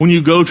when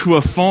you go to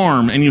a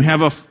farm and you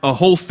have a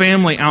whole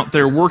family out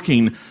there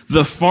working,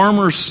 the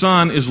farmer's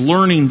son is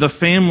learning the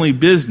family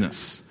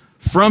business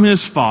from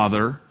his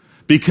father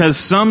because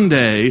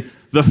someday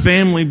the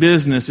family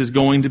business is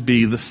going to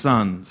be the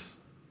son's.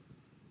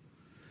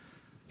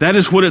 That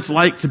is what it's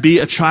like to be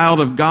a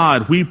child of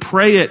God. We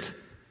pray it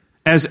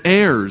as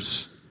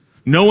heirs,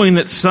 knowing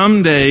that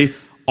someday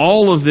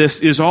all of this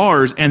is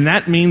ours, and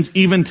that means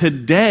even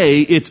today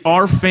it's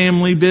our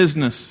family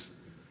business.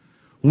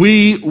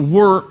 We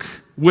work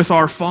with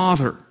our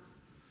Father.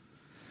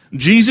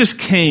 Jesus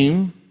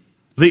came,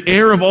 the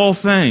heir of all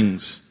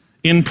things,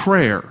 in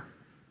prayer,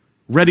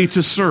 ready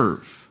to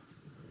serve.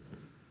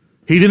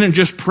 He didn't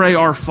just pray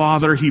our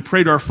Father, he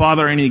prayed our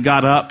Father and he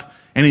got up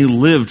and he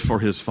lived for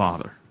his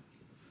Father.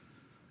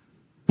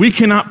 We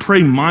cannot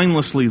pray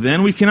mindlessly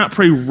then. We cannot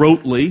pray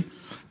rotely.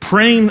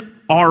 Praying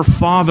our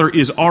Father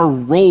is our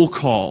roll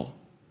call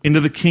into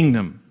the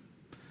kingdom.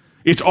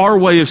 It's our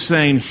way of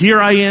saying, here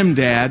I am,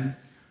 Dad,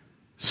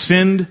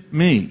 send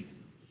me.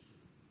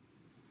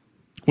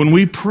 When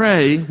we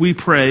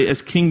pray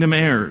as kingdom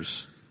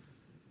heirs.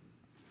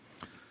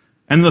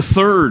 And the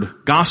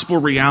third gospel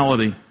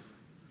reality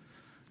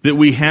that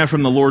we have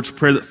from the Lord's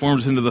Prayer that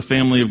forms us into the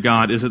family of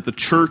God is that the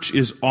church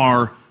is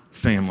our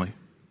family.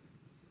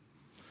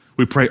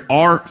 We pray,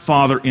 Our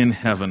Father in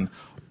heaven,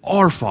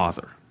 our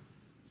Father.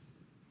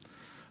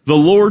 The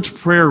Lord's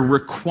Prayer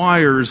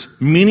requires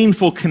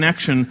meaningful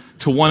connection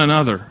to one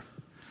another.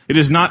 It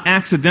is not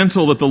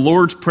accidental that the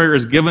Lord's Prayer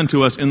is given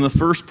to us in the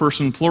first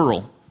person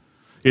plural.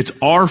 It's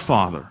our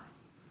Father.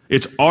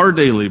 It's our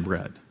daily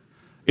bread.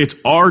 It's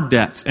our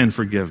debts and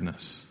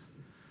forgiveness.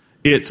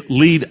 It's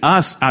lead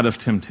us out of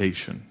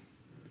temptation.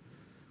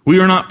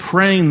 We are not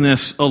praying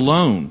this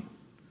alone.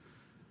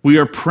 We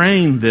are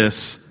praying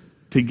this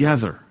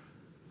together.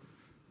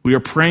 We are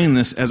praying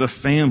this as a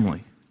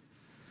family.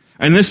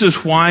 And this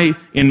is why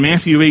in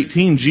Matthew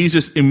 18,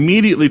 Jesus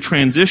immediately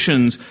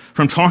transitions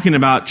from talking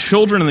about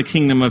children in the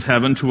kingdom of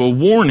heaven to a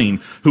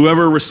warning.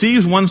 Whoever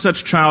receives one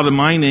such child in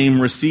my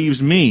name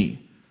receives me.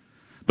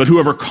 But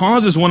whoever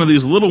causes one of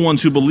these little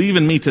ones who believe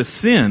in me to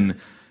sin,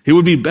 it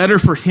would be better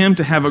for him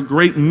to have a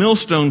great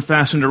millstone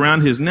fastened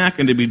around his neck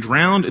and to be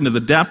drowned into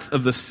the depth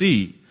of the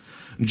sea.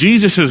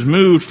 Jesus has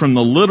moved from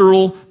the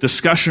literal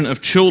discussion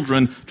of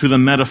children to the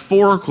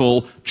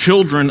metaphorical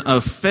children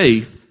of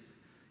faith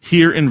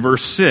here in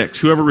verse 6.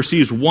 Whoever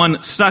receives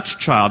one such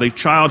child, a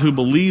child who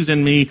believes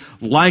in me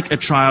like a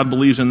child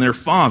believes in their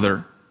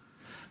father,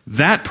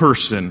 that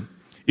person,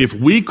 if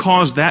we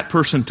cause that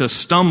person to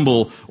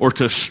stumble or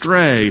to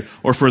stray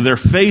or for their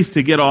faith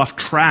to get off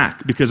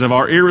track because of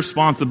our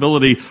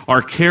irresponsibility,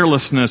 our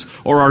carelessness,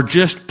 or our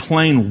just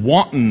plain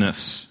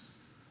wantonness,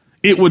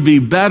 it would be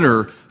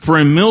better for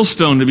a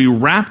millstone to be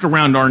wrapped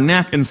around our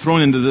neck and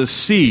thrown into the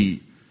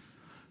sea.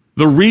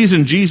 The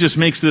reason Jesus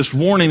makes this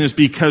warning is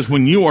because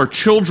when you are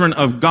children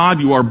of God,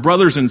 you are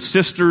brothers and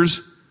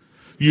sisters,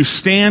 you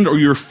stand or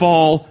you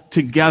fall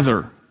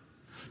together.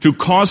 To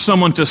cause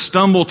someone to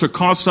stumble, to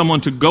cause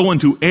someone to go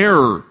into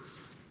error,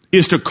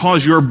 is to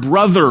cause your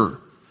brother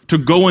to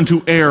go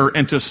into error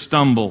and to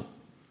stumble.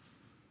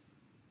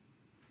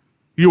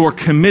 You are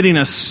committing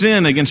a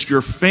sin against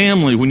your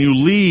family when you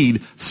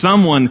lead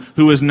someone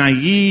who is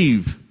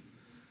naive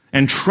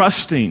and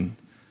trusting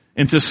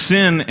into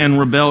sin and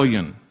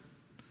rebellion.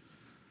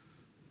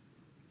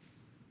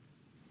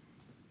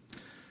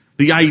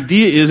 The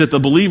idea is that the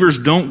believers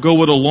don't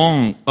go it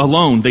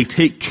alone. They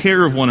take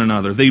care of one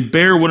another. They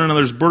bear one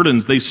another's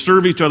burdens. They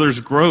serve each other's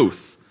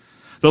growth.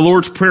 The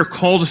Lord's Prayer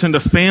calls us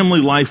into family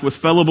life with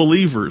fellow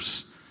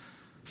believers.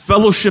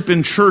 Fellowship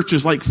in church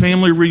is like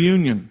family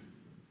reunion.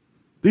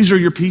 These are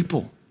your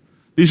people.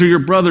 These are your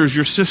brothers,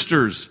 your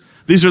sisters.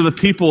 These are the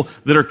people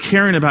that are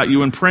caring about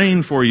you and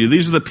praying for you.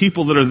 These are the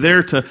people that are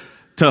there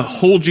to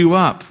hold you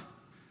up.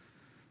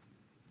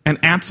 And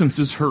absence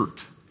is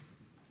hurt.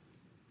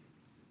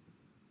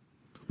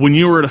 When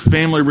you're at a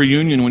family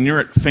reunion, when you're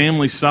at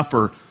family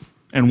supper,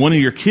 and one of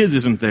your kids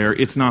isn't there,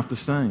 it's not the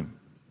same.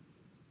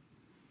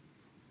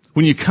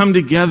 When you come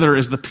together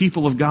as the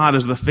people of God,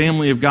 as the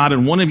family of God,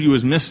 and one of you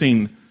is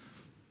missing,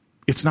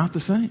 it's not the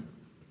same.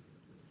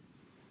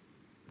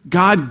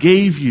 God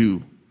gave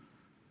you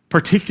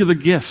particular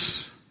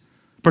gifts,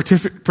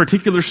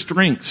 particular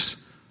strengths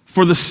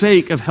for the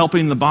sake of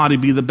helping the body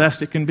be the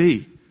best it can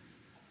be.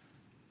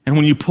 And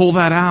when you pull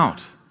that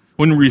out,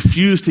 when you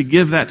refuse to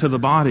give that to the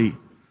body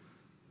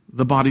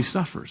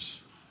suffers.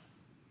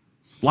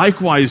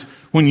 Likewise,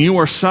 when you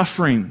are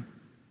suffering,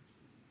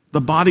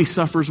 the body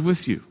suffers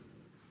with you.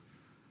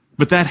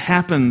 But that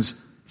happens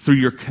through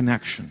your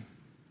connection.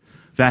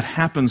 That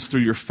happens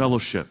through your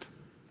fellowship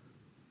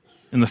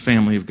in the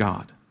family of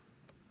God.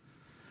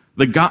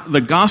 The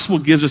gospel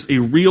gives us a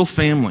real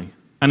family,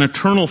 an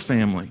eternal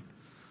family.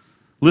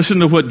 Listen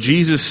to what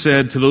Jesus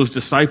said to those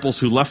disciples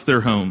who left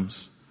their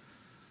homes.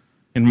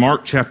 In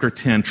Mark chapter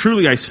 10,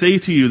 truly I say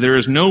to you, there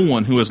is no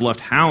one who has left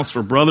house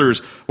or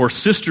brothers or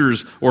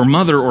sisters or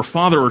mother or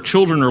father or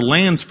children or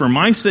lands for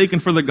my sake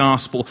and for the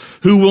gospel,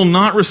 who will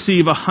not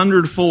receive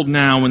 100-fold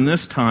now in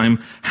this time,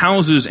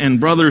 houses and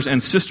brothers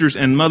and sisters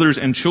and mothers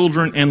and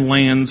children and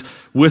lands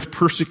with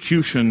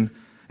persecution,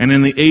 and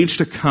in the age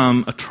to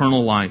come,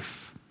 eternal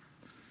life.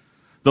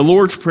 The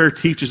Lord's Prayer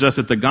teaches us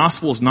that the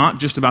gospel is not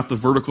just about the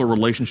vertical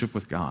relationship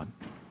with God,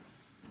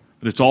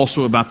 but it's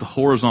also about the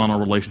horizontal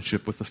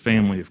relationship with the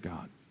family of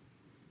God.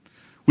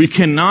 We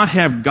cannot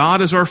have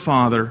God as our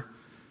Father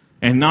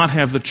and not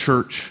have the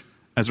church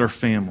as our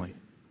family.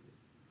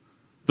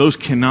 Those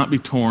cannot be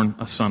torn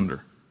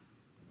asunder.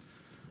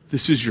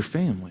 This is your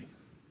family.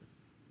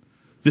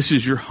 This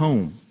is your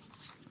home.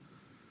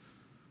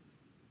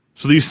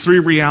 So these three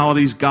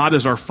realities, God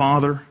is our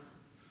Father,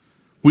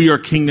 we are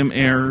kingdom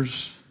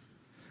heirs,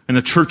 and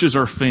the church is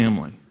our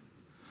family,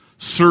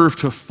 serve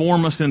to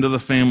form us into the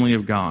family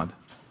of God.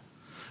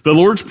 The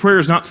Lord's Prayer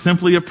is not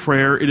simply a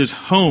prayer, it is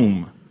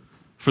home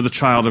for the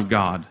child of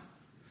God.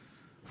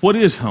 What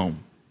is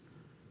home?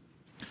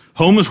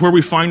 Home is where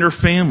we find our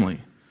family,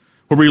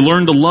 where we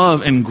learn to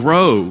love and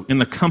grow in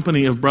the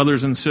company of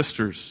brothers and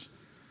sisters.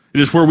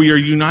 It is where we are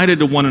united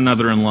to one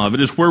another in love. It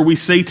is where we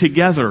say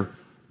together,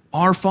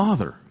 our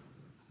Father.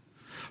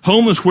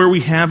 Home is where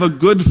we have a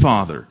good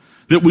Father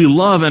that we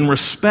love and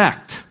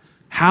respect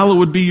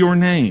hallowed be your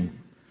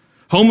name.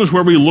 Home is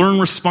where we learn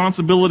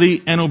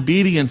responsibility and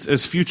obedience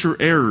as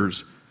future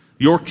heirs.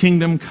 Your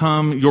kingdom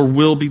come, your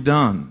will be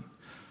done.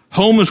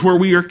 Home is where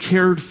we are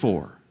cared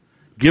for.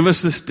 Give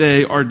us this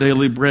day our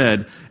daily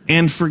bread,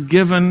 and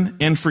forgiven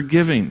and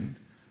forgiving.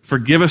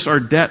 Forgive us our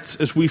debts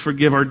as we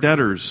forgive our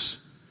debtors.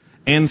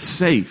 And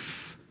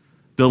safe.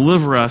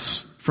 Deliver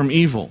us from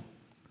evil.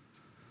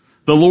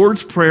 The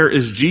Lord's Prayer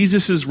is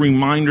Jesus'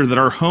 reminder that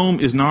our home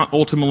is not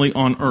ultimately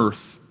on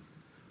earth.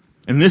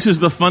 And this is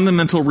the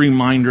fundamental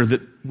reminder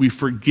that we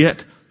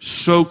forget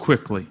so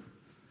quickly.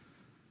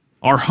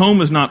 Our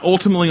home is not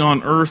ultimately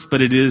on earth,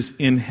 but it is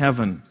in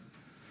heaven.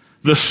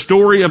 The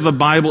story of the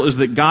Bible is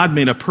that God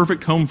made a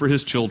perfect home for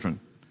his children,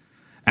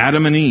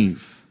 Adam and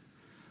Eve,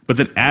 but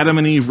that Adam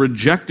and Eve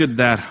rejected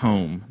that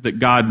home that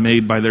God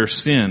made by their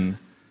sin,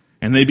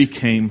 and they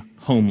became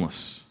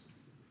homeless.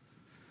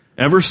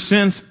 Ever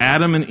since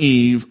Adam and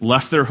Eve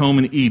left their home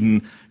in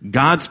Eden,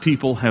 God's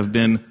people have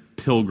been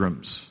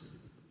pilgrims,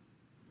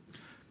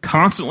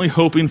 constantly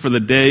hoping for the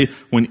day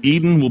when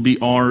Eden will be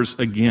ours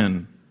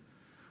again.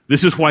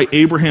 This is why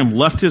Abraham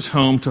left his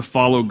home to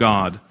follow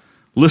God.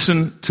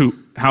 Listen to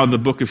how the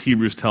book of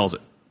Hebrews tells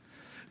it.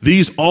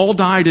 These all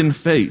died in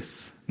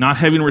faith, not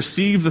having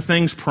received the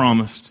things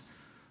promised,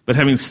 but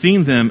having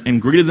seen them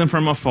and greeted them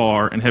from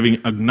afar, and having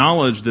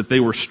acknowledged that they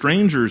were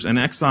strangers and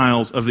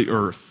exiles of the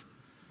earth.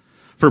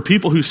 For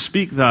people who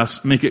speak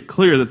thus make it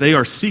clear that they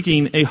are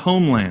seeking a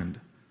homeland.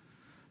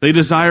 They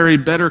desire a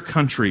better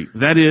country,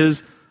 that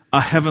is, a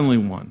heavenly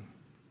one.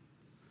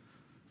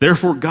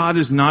 Therefore, God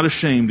is not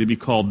ashamed to be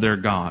called their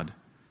God,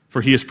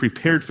 for he has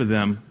prepared for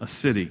them a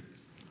city.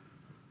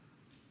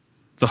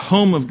 The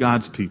home of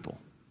God's people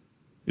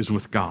is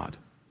with God.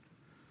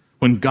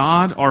 When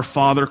God, our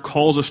Father,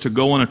 calls us to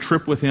go on a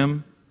trip with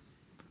him,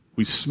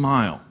 we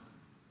smile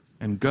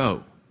and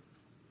go.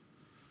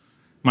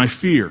 My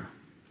fear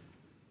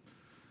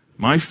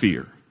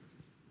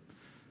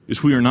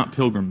is we are not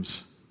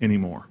pilgrims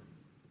anymore.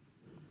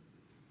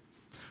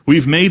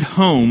 We've made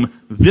home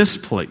this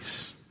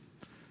place,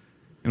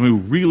 and we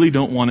really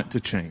don't want it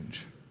to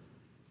change.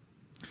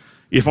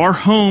 If our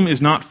home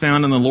is not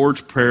found in the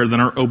Lord's Prayer, then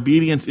our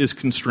obedience is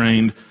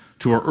constrained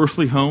to our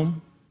earthly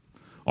home,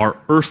 our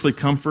earthly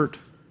comfort,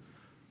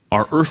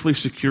 our earthly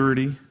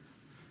security,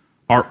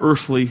 our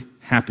earthly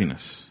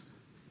happiness.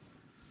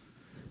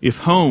 If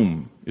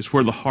home is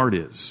where the heart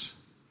is,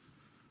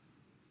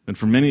 then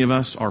for many of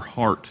us, our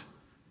heart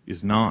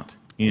is not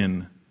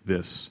in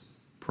this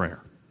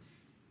prayer.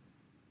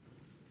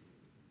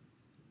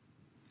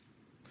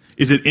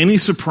 Is it any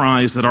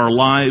surprise that our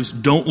lives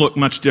don't look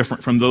much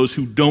different from those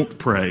who don't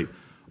pray,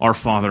 Our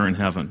Father in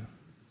heaven?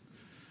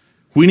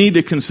 We need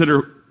to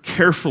consider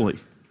carefully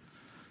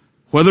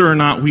whether or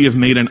not we have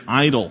made an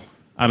idol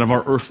out of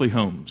our earthly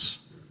homes.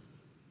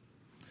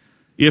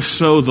 If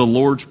so, the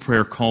Lord's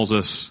Prayer calls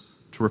us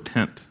to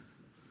repent.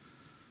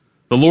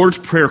 The Lord's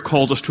Prayer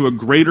calls us to a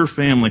greater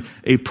family,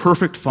 a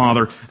perfect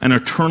Father, an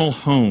eternal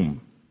home.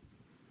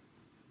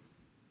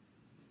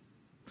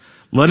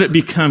 Let it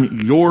become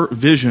your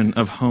vision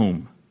of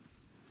home.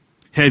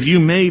 Have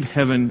you made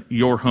heaven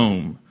your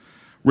home?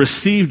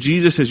 Receive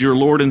Jesus as your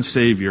Lord and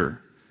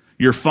Savior.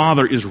 Your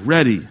Father is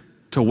ready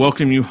to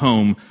welcome you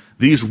home.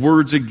 These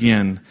words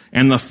again.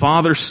 And the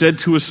Father said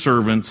to his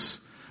servants,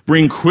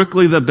 bring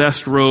quickly the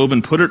best robe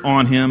and put it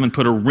on him, and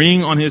put a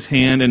ring on his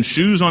hand and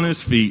shoes on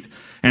his feet,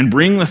 and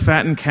bring the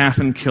fattened calf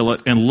and kill it,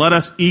 and let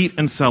us eat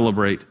and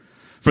celebrate.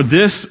 For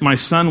this my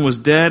son was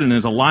dead and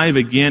is alive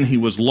again. He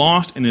was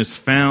lost and is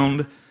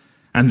found.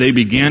 And they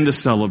began to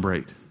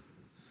celebrate.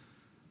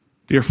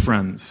 Dear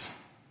friends,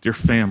 dear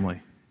family,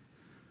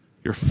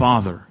 your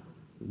Father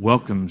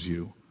welcomes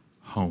you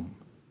home.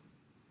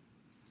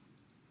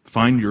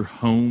 Find your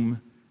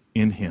home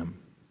in him,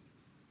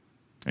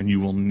 and you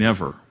will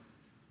never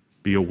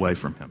be away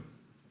from him.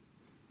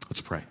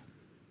 Let's pray.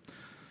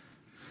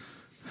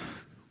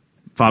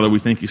 Father, we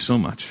thank you so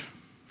much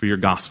for your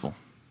gospel.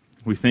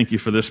 We thank you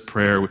for this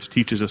prayer, which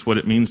teaches us what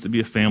it means to be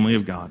a family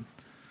of God.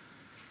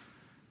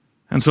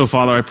 And so,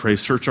 Father, I pray,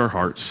 search our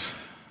hearts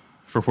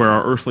for where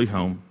our earthly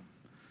home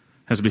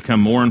has become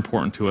more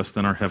important to us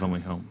than our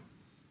heavenly home.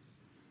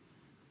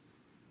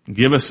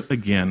 Give us,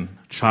 again,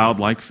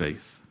 childlike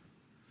faith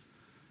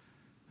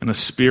and a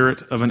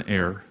spirit of an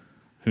heir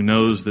who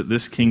knows that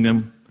this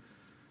kingdom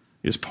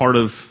is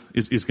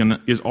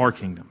our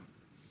kingdom.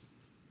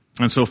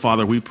 And so,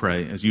 Father, we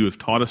pray, as you have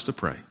taught us to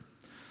pray,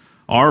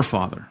 Our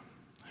Father,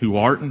 who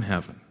art in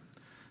heaven,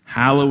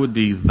 hallowed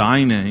be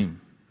thy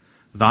name.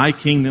 Thy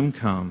kingdom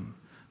come.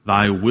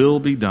 Thy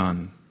will be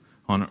done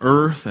on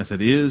earth as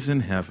it is in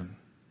heaven.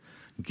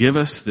 Give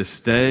us this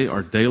day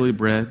our daily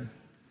bread.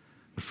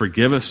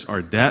 Forgive us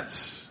our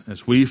debts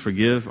as we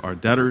forgive our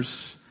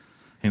debtors.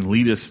 And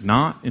lead us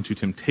not into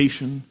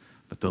temptation,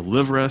 but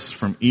deliver us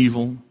from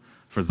evil.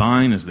 For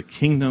thine is the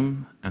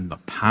kingdom and the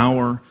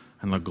power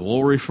and the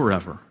glory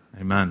forever.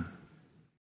 Amen.